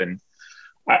life. And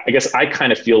I guess I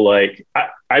kind of feel like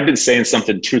I've been saying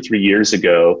something 2 or 3 years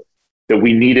ago that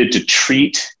we needed to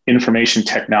treat information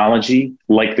technology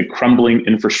like the crumbling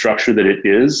infrastructure that it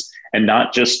is. And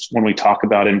not just when we talk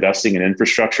about investing in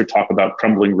infrastructure, talk about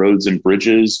crumbling roads and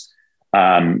bridges.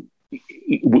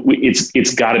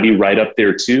 It's got to be right up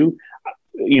there too.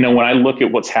 when I look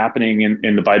at what's happening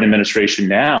in the Biden administration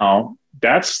now,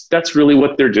 that's really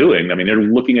what they're doing. I mean, they're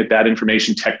looking at that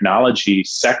information technology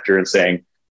sector and saying,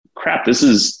 crap, this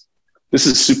is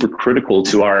super critical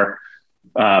to our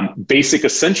basic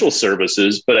essential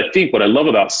services. But I think what I love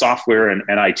about software and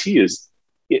IT is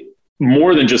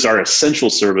more than just our essential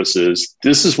services.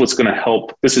 This is what's going to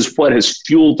help. This is what has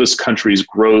fueled this country's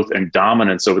growth and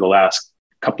dominance over the last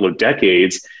couple of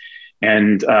decades.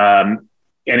 And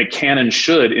it can and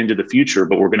should into the future,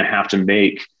 but we're going to have to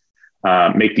make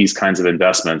these kinds of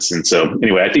investments. And so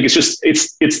anyway, I think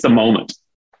it's the moment.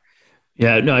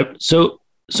 Yeah, no. So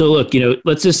look,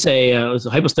 let's just say it's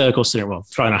a hypothetical scenario. Well,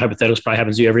 probably not hypothetical. Probably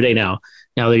happens to you every day now.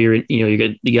 Now that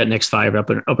you got Next 5 up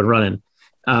and running.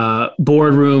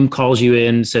 Boardroom calls you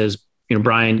in, says,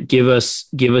 Brian, give us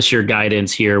your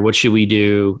guidance here. What should we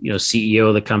do? CEO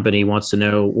of the company wants to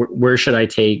know where should I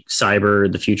take cyber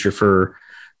in the future for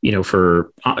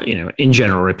in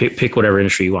general, or pick whatever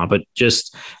industry you want, but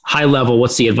just high level,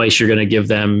 what's the advice you're going to give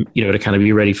them, to kind of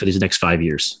be ready for these next 5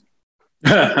 years?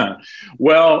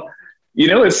 Well,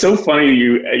 it's so funny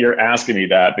you're asking me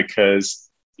that because,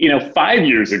 5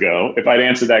 years ago, if I'd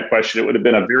answered that question, it would have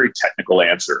been a very technical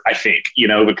answer, I think,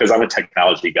 because I'm a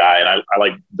technology guy and I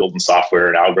like building software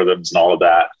and algorithms and all of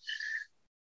that.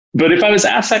 But if I was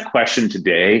asked that question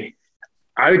today,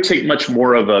 I would take much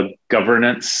more of a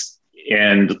governance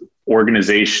and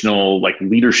organizational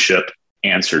leadership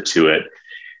answer to it.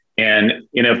 And,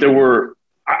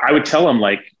 I would tell them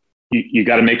you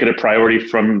got to make it a priority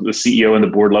from the CEO and the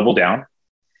board level down.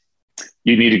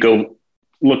 You need to go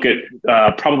look at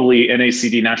probably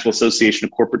NACD, National Association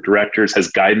of Corporate Directors, has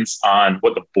guidance on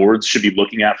what the boards should be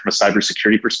looking at from a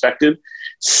cybersecurity perspective.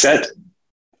 Set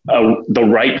the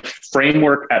right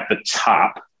framework at the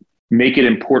top, make it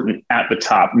important at the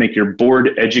top, make your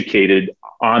board educated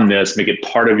on this, make it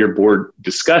part of your board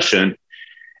discussion.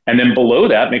 And then below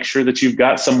that, make sure that you've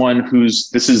got someone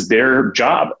this is their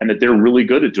job and that they're really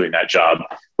good at doing that job,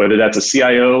 whether that's a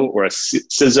CIO or a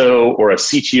CISO or a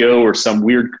CTO or some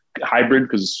weird hybrid,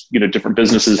 because, different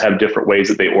businesses have different ways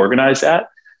that they organize that,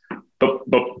 but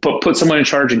put someone in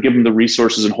charge and give them the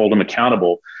resources and hold them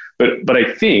accountable. But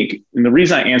I think, and the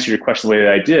reason I answered your question the way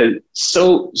that I did,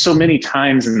 so many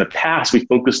times in the past, we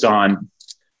focused on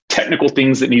technical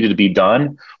things that needed to be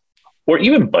done, or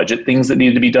even budget things that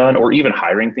needed to be done, or even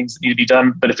hiring things that need to be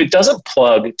done. But if it doesn't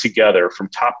plug together from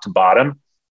top to bottom,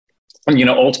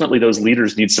 ultimately those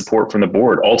leaders need support from the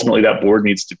board. Ultimately, that board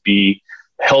needs to be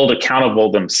held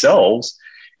accountable themselves.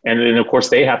 And then, of course,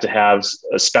 they have to have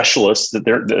a specialist that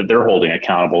they're holding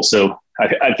accountable. So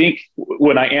I think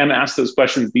when I am asked those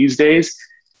questions these days,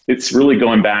 it's really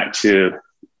going back to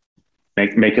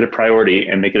make it a priority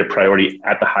and make it a priority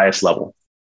at the highest level.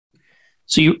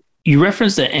 So you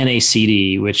referenced the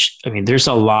NACD, which, there's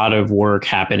a lot of work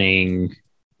happening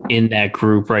in that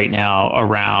group right now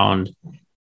around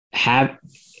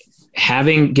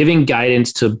giving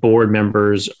guidance to board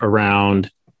members around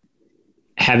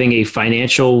having a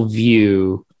financial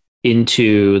view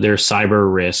into their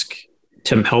cyber risk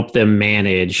to help them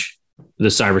manage the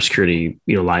cybersecurity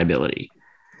liability.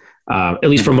 At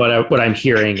least from what I'm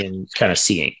hearing and kind of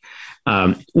seeing.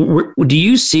 Do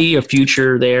you see a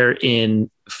future there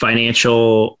in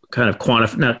financial kind of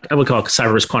I would call it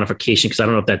cyber risk quantification, because I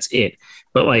don't know if that's it,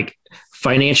 but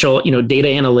financial, data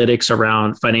analytics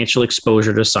around financial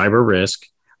exposure to cyber risk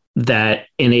that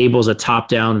enables a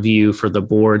top-down view for the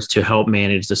boards to help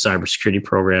manage the cybersecurity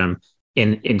program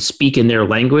and speak in their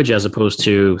language as opposed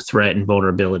to threat and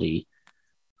vulnerability?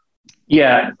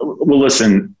 Yeah. Well,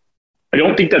 listen, I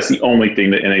don't think that's the only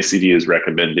thing that NACD is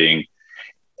recommending,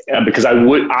 because I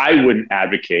wouldn't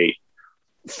advocate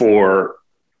for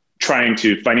trying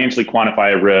to financially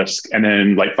quantify a risk and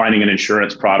then finding an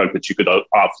insurance product that you could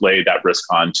offlay that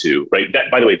risk onto, right? That,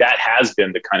 by the way, that has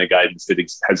been the kind of guidance that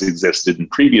has existed in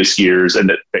previous years and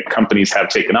that companies have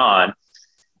taken on.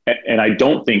 And I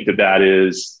don't think that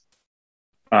is,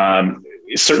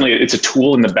 certainly it's a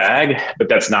tool in the bag, but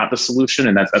that's not the solution.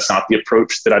 And that's not the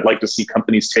approach that I'd like to see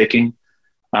companies taking.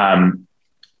 But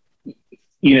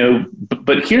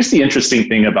here's the interesting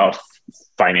thing about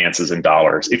finances and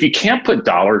dollars. If you can't put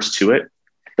dollars to it,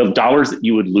 the dollars that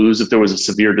you would lose if there was a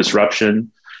severe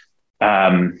disruption,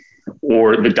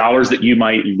 or the dollars that you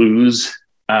might lose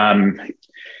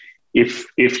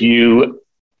if you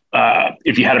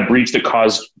had a breach that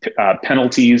caused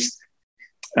penalties,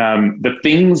 the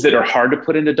things that are hard to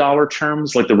put into dollar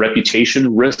terms, like the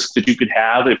reputation risk that you could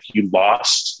have if you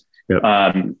lost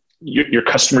your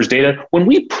customers' data, when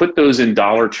we put those in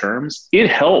dollar terms, it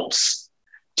helps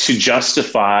to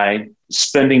justify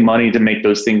spending money to make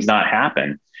those things not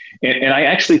happen. And I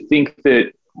actually think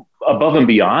that above and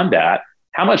beyond that,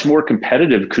 how much more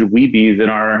competitive could we be than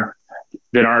our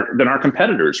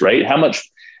competitors, right? How much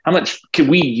can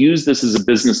we use this as a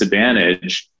business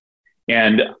advantage?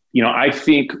 And, I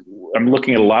think I'm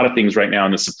looking at a lot of things right now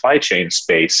in the supply chain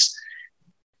space.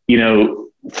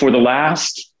 For the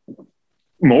last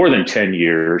more than 10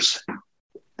 years,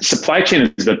 supply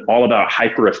chain has been all about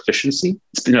hyper efficiency.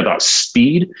 It's been about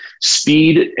speed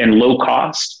and low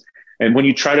cost. And when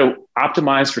you try to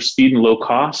optimize for speed and low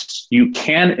cost, you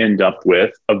can end up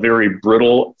with a very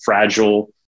brittle,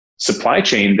 fragile supply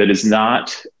chain that is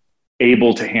not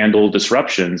able to handle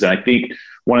disruptions. And I think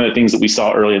one of the things that we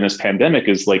saw early in this pandemic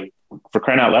is, like, for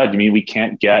crying out loud, we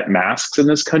can't get masks in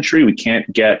this country. We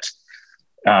can't get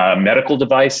medical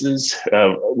devices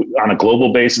on a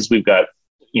global basis. We've got,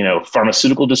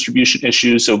 pharmaceutical distribution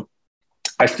issues. So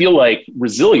I feel like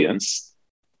resilience,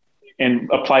 and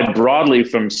applied broadly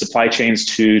from supply chains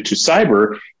to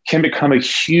cyber, can become a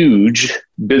huge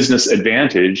business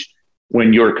advantage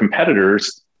when your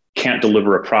competitors can't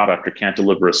deliver a product or can't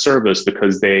deliver a service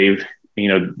because they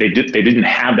didn't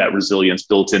have that resilience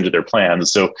built into their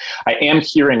plans. So I am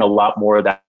hearing a lot more of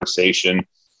that conversation,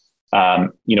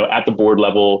 at the board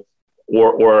level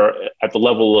or at the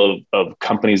level of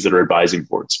companies that are advising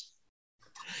boards.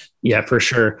 Yeah, for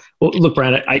sure. Well, look,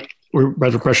 Brian, we're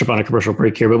about to brush up on a commercial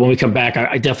break here, but when we come back,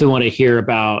 I definitely want to hear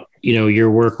about, your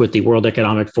work with the World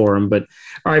Economic Forum. But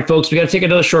all right, folks, we got to take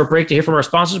another short break to hear from our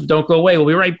sponsors, but don't go away. We'll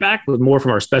be right back with more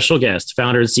from our special guest,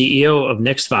 founder and CEO of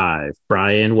Next 5,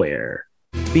 Brian Ware.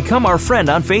 Become our friend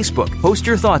on Facebook. Post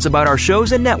your thoughts about our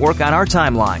shows and network on our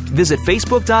timeline. Visit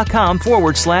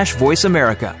facebook.com/Voice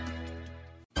America.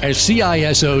 As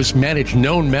CISOs manage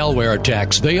known malware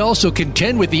attacks, they also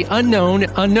contend with the unknown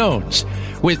unknowns.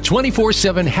 With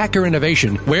 24/7 hacker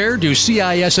innovation, where do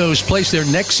CISOs place their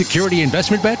next security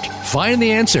investment bet? Find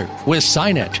the answer with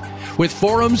SINET. With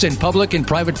forums and public and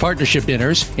private partnership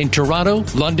dinners in Toronto,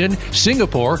 London,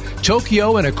 Singapore,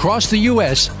 Tokyo, and across the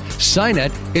U.S., SINET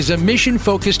is a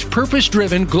mission-focused,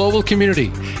 purpose-driven global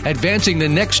community, advancing the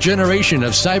next generation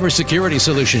of cybersecurity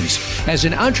solutions. As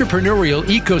an entrepreneurial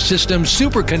ecosystem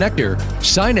super connector,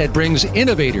 SINET brings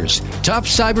innovators, top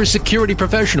cybersecurity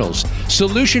professionals,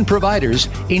 solution providers,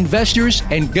 investors,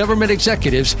 and government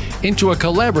executives into a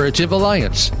collaborative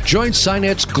alliance. Join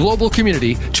SINET's global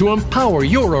community to empower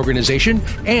your organization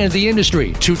and the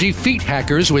industry to defeat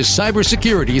hackers with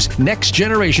cybersecurity's next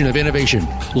generation of innovation.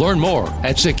 Learn more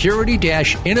at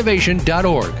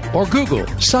security-innovation.org or Google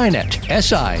SINET,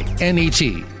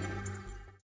 SINET.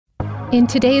 In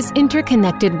today's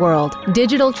interconnected world,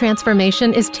 digital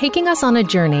transformation is taking us on a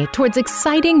journey towards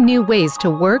exciting new ways to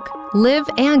work, live,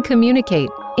 and communicate.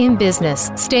 In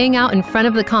business, staying out in front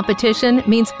of the competition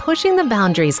means pushing the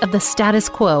boundaries of the status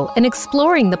quo and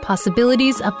exploring the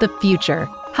possibilities of the future.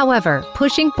 However,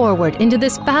 pushing forward into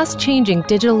this fast-changing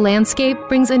digital landscape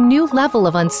brings a new level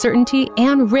of uncertainty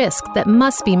and risk that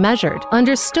must be measured,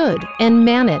 understood, and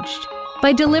managed.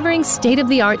 By delivering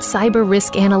state-of-the-art cyber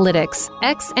risk analytics,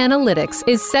 X Analytics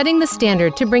is setting the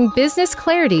standard to bring business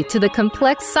clarity to the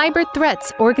complex cyber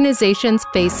threats organizations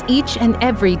face each and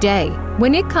every day.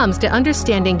 When it comes to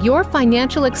understanding your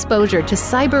financial exposure to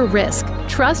cyber risk,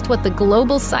 trust what the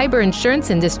global cyber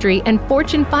insurance industry and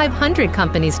Fortune 500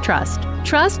 companies trust.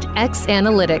 Trust X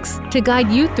Analytics to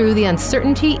guide you through the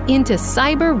uncertainty into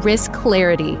cyber risk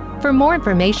clarity. For more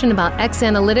information about X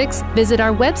Analytics, visit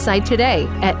our website today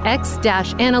at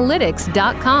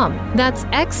x-analytics.com. That's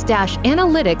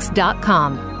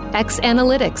x-analytics.com. X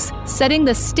Analytics, setting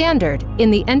the standard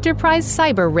in the enterprise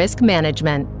cyber risk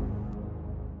management.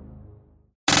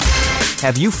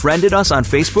 Have you friended us on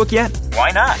Facebook yet? Why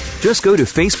not? Just go to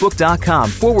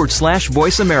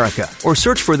facebook.com/Voice America or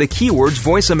search for the keywords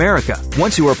Voice America.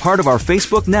 Once you are part of our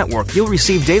Facebook network, you'll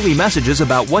receive daily messages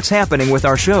about what's happening with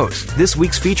our shows, this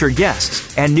week's featured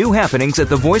guests, and new happenings at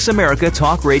the Voice America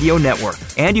Talk Radio Network.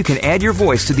 And you can add your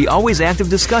voice to the always active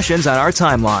discussions on our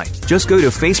timeline. Just go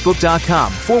to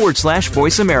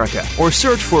facebook.com/Voice America or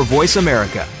search for Voice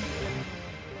America.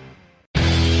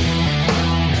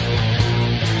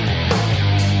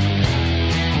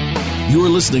 You're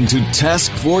listening to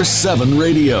Task Force 7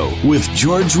 Radio with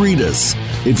George Ritas.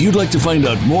 If you'd like to find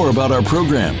out more about our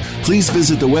program, please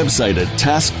visit the website at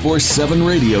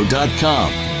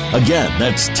taskforce7radio.com. Again,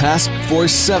 that's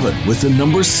taskforce7 with the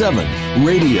number 7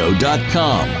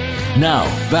 radio.com. Now,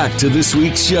 back to this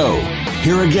week's show.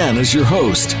 Here again is your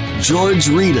host, George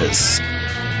Ritas.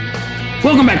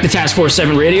 Welcome back to Task Force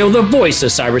 7 Radio, the voice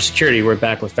of cybersecurity. We're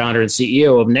back with founder and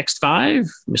CEO of Next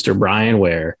 5, Mr. Brian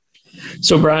Ware.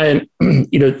 So, Brian,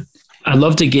 I'd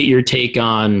love to get your take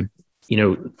on,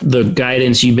 the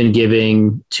guidance you've been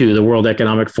giving to the World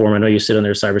Economic Forum. I know you sit on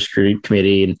their cybersecurity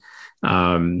committee,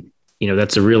 and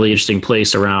that's a really interesting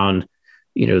place around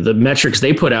the metrics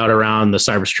they put out around the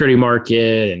cybersecurity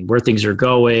market and where things are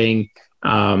going.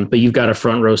 But you've got a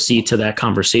front row seat to that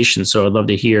conversation, so I'd love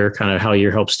to hear kind of how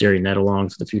you're help steering that along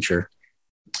for the future.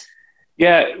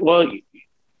 Yeah, well,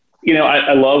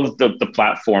 I love the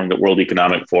platform that World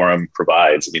Economic Forum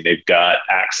provides. I mean, they've got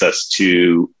access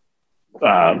to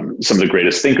some of the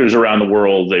greatest thinkers around the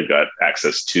world. They've got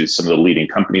access to some of the leading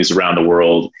companies around the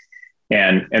world.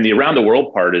 And the around the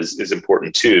world part is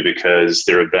important too, because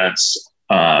their events,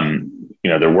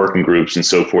 their working groups and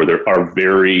so forth are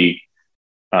very,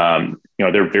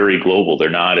 they're very global. They're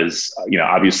not as,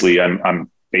 obviously I'm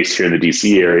based here in the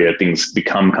DC area. Things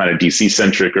become kind of DC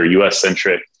centric or US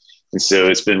centric. And so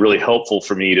it's been really helpful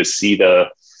for me to see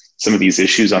some of these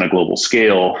issues on a global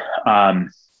scale.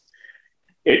 And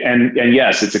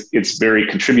yes, it's very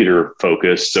contributor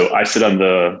focused. So I sit on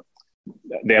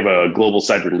they have a global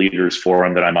cyber leaders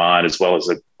forum that I'm on, as well as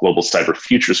a global cyber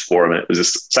futures forum. And it was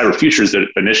this cyber futures that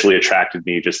initially attracted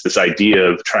me, just this idea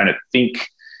of trying to think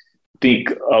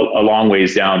a long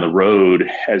ways down the road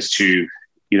as to,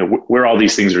 where all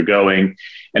these things are going.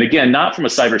 And again, not from a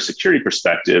cybersecurity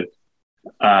perspective,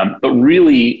 but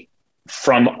really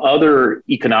from other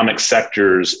economic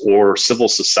sectors or civil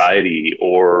society,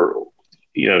 or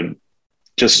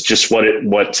just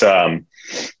what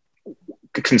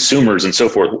consumers and so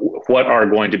forth. What are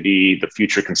going to be the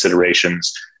future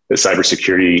considerations that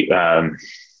cybersecurity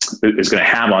is going to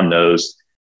have on those?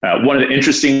 One of the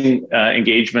interesting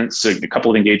engagements, a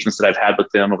couple of engagements that I've had with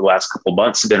them over the last couple of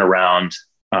months have been around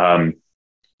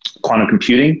quantum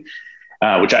computing.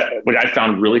 Which I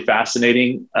found really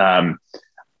fascinating. I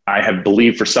have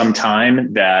believed for some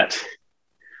time that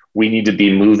we need to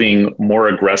be moving more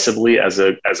aggressively as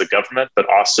a government, but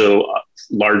also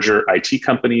larger IT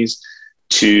companies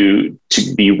to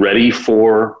be ready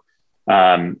for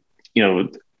quantum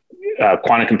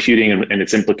computing and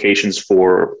its implications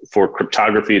for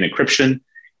cryptography and encryption.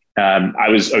 I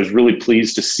was really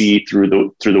pleased to see through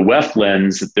the WEF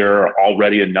lens that there are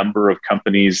already a number of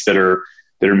companies that are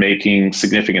making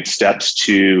significant steps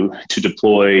to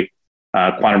deploy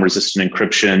quantum resistant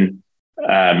encryption.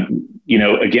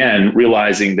 Again,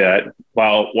 realizing that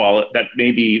while that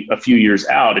may be a few years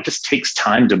out, it just takes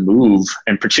time to move,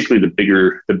 and particularly the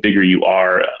bigger you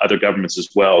are, other governments as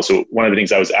well. So one of the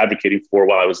things I was advocating for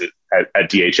while I was at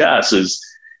DHS is,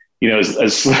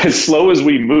 as slow as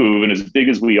we move and as big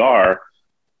as we are,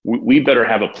 we better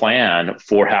have a plan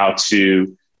for how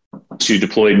to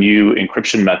deploy new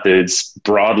encryption methods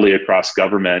broadly across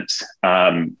government,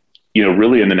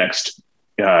 really in the next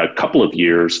couple of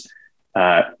years,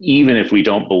 even if we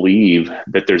don't believe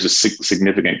that there's a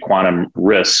significant quantum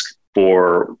risk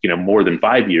for, more than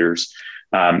 5 years.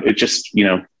 It just,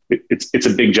 it's a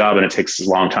big job and it takes a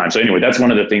long time. So anyway, that's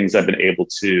one of the things I've been able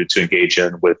to engage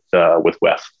in with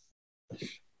WEF.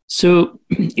 So,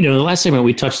 the last segment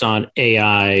we touched on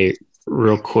AI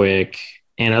real quick.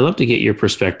 And I'd love to get your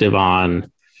perspective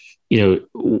on, the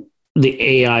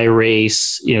AI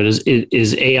race.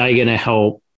 Is AI going to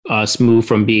help us move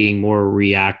from being more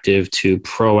reactive to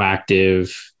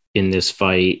proactive in this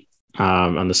fight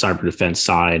on the cyber defense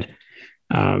side?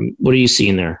 What are you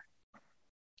seeing there?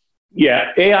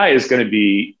 Yeah, AI is going to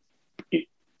be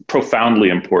profoundly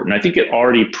important. I think it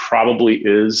already probably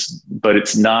is, but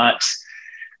it's not.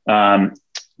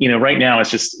 Right now it's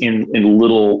just in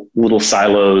little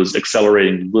silos,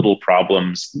 accelerating little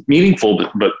problems, meaningful,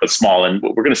 but small. And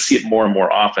we're going to see it more and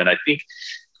more often.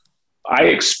 I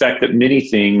expect that many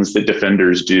things that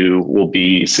defenders do will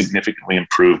be significantly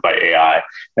improved by AI.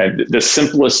 And the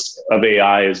simplest of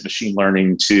AI is machine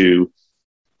learning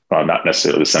not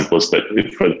necessarily the simplest, but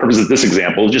for the purpose of this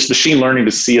example, just machine learning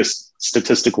to see a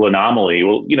statistical anomaly.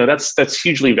 Well, that's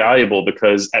hugely valuable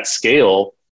because at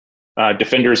scale,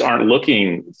 defenders aren't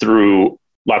looking through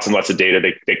lots and lots of data.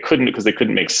 They couldn't, because they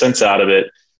couldn't make sense out of it.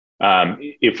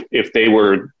 If they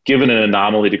were given an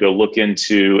anomaly to go look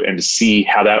into and to see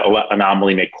how that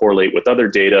anomaly may correlate with other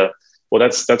data, well,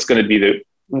 that's going to be the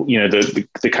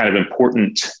kind of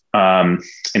important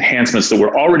enhancements that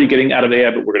we're already getting out of AI,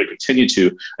 but we're going to continue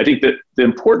to. I think that the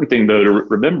important thing, though, to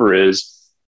remember is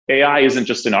AI isn't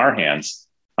just in our hands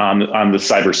on the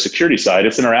cybersecurity side;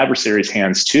 it's in our adversaries'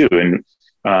 hands too. And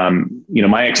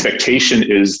my expectation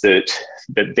is that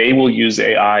they will use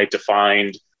AI to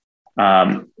find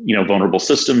vulnerable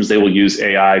systems. They will use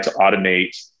AI to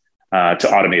automate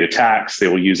attacks. They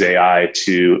will use AI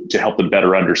to help them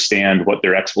better understand what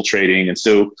they're exfiltrating. And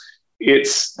so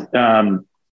it's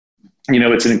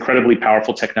it's an incredibly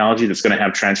powerful technology that's going to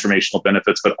have transformational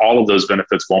benefits, but all of those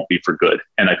benefits won't be for good.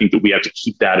 And I think that we have to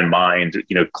keep that in mind,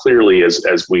 clearly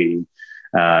as we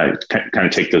kind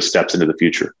of take those steps into the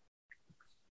future.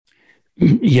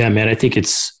 Yeah, man, I think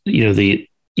it's, you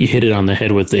hit it on the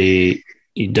head with the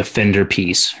defender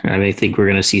piece. I think we're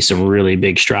going to see some really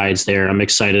big strides there. I'm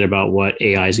excited about what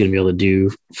AI is going to be able to do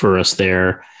for us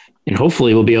there. And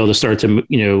hopefully we'll be able to start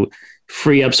to,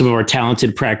 free up some of our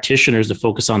talented practitioners to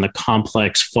focus on the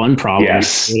complex, fun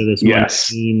problems.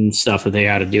 Yes. Stuff that they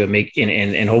got to do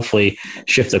and hopefully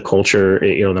shift the culture,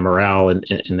 the morale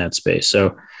in that space.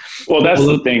 So, well, that's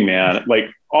the thing, man.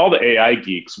 Like all the AI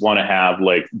geeks want to have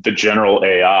like the general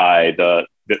AI, the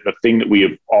thing that we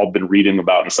have all been reading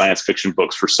about in science fiction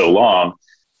books for so long.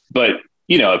 But,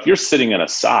 if you're sitting in a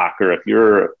SOC or if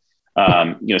you're,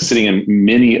 sitting in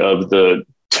many of the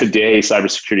today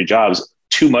cybersecurity jobs,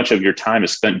 too much of your time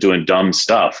is spent doing dumb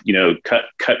stuff,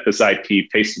 cut this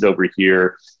IP, paste it over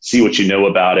here, see what you know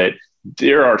about it.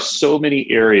 There are so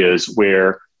many areas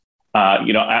where,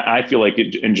 I feel like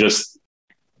in just,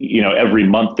 every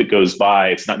month that goes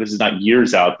by, this is not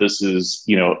years out. This is,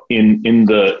 in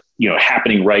the,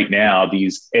 happening right now,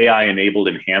 these AI enabled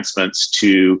enhancements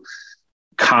to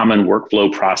common workflow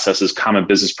processes, common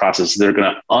business processes. They're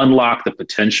going to unlock the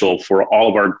potential for all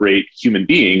of our great human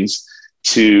beings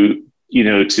to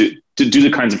do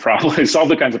the kinds of problems, solve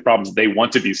the kinds of problems they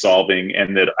want to be solving,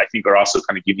 and that I think are also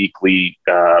kind of uniquely,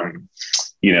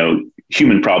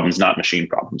 human problems, not machine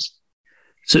problems.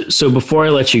 So before I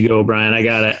let you go, Brian, I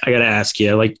gotta ask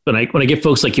you. Like when I get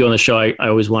folks like you on the show, I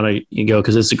always want to go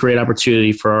because it's a great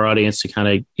opportunity for our audience to kind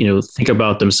of think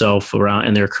about themselves around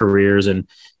in their careers and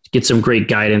get some great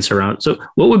guidance around. So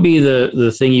what would be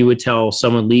the thing you would tell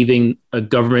someone leaving a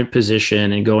government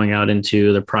position and going out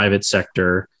into the private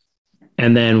sector?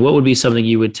 And then what would be something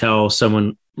you would tell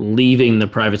someone leaving the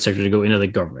private sector to go into the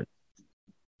government?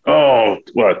 Oh,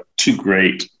 well, two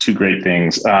great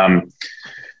things.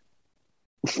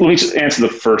 Let me just answer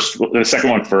the second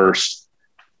one first.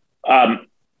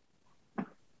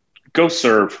 Go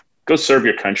serve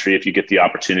your country if you get the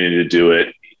opportunity to do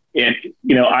it. And,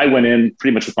 I went in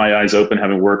pretty much with my eyes open,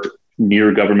 having worked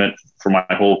near government for my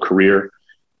whole career.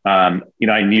 I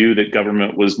knew that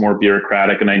government was more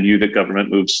bureaucratic and I knew that government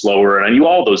moved slower and I knew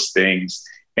all those things.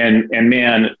 And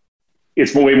man,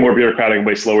 it's way more bureaucratic and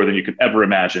way slower than you could ever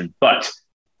imagine. But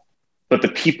the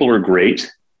people are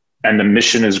great and the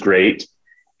mission is great.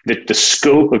 The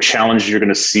scope of challenges you're going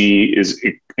to see is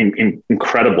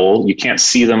incredible. You can't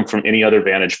see them from any other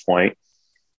vantage point.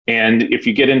 And if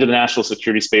you get into the national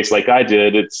security space like I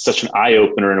did, it's such an eye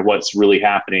opener into what's really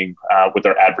happening with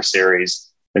our adversaries.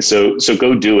 And so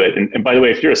go do it. And by the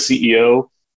way, if you're a CEO,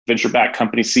 venture-backed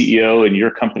company CEO, and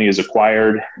your company is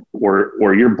acquired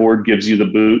or your board gives you the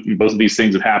boot, and both of these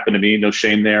things have happened to me, no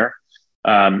shame there,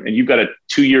 and you've got a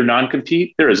 2-year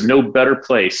non-compete, there is no better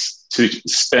place to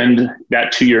spend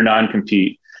that 2-year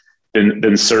non-compete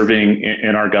than serving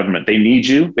in our government. They need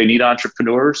you. They need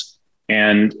entrepreneurs.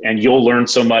 And you'll learn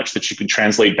so much that you can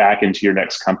translate back into your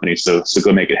next company. So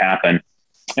go make it happen.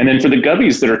 And then for the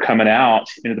gubbies that are coming out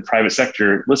into the private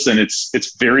sector, listen,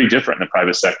 it's very different in the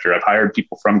private sector. I've hired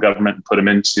people from government and put them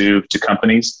into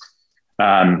companies.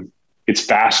 It's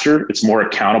faster. It's more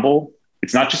accountable.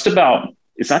 It's not just about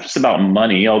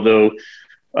money, although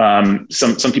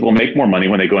some people make more money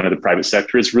when they go into the private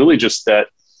sector. It's really just that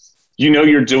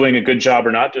you're doing a good job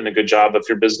or not doing a good job if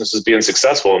your business is being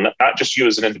successful, and not just you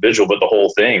as an individual, but the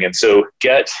whole thing. And so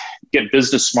get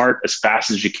business smart as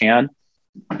fast as you can,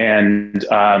 and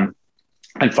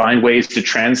find ways to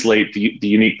translate the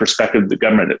unique perspective the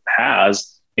government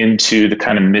has into the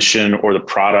kind of mission or the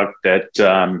product that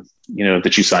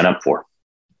that you sign up for.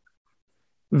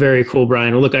 Very cool,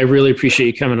 Brian. Well, look, I really appreciate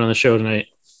you coming on the show tonight.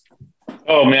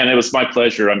 Oh man, it was my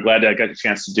pleasure. I'm glad I got a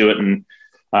chance to do it, and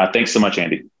thanks so much,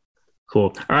 Andy.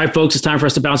 Cool. All right, folks, it's time for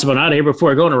us to bounce about out of here.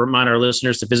 Before I go, I want to remind our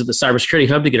listeners to visit the Cybersecurity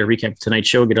Hub to get a recap of tonight's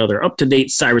show, get other up-to-date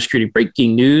cybersecurity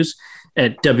breaking news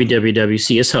at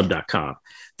www.cshub.com.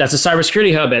 That's the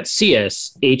Cybersecurity Hub at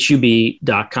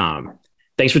cshub.com.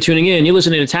 Thanks for tuning in. You're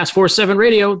listening to Task Force 7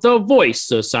 Radio, the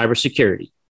voice of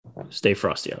cybersecurity. Stay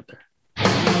frosty out there.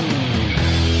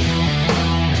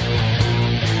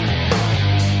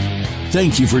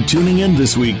 Thank you for tuning in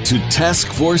this week to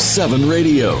Task Force 7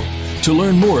 Radio. To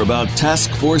learn more about Task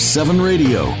Force 7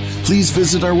 Radio, please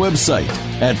visit our website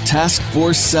at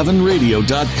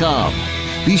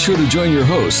taskforce7radio.com. Be sure to join your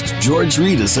host, George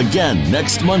Reedus, again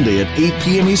next Monday at 8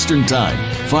 p.m. Eastern Time,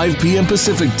 5 p.m.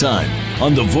 Pacific Time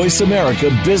on the Voice America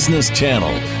Business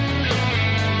Channel.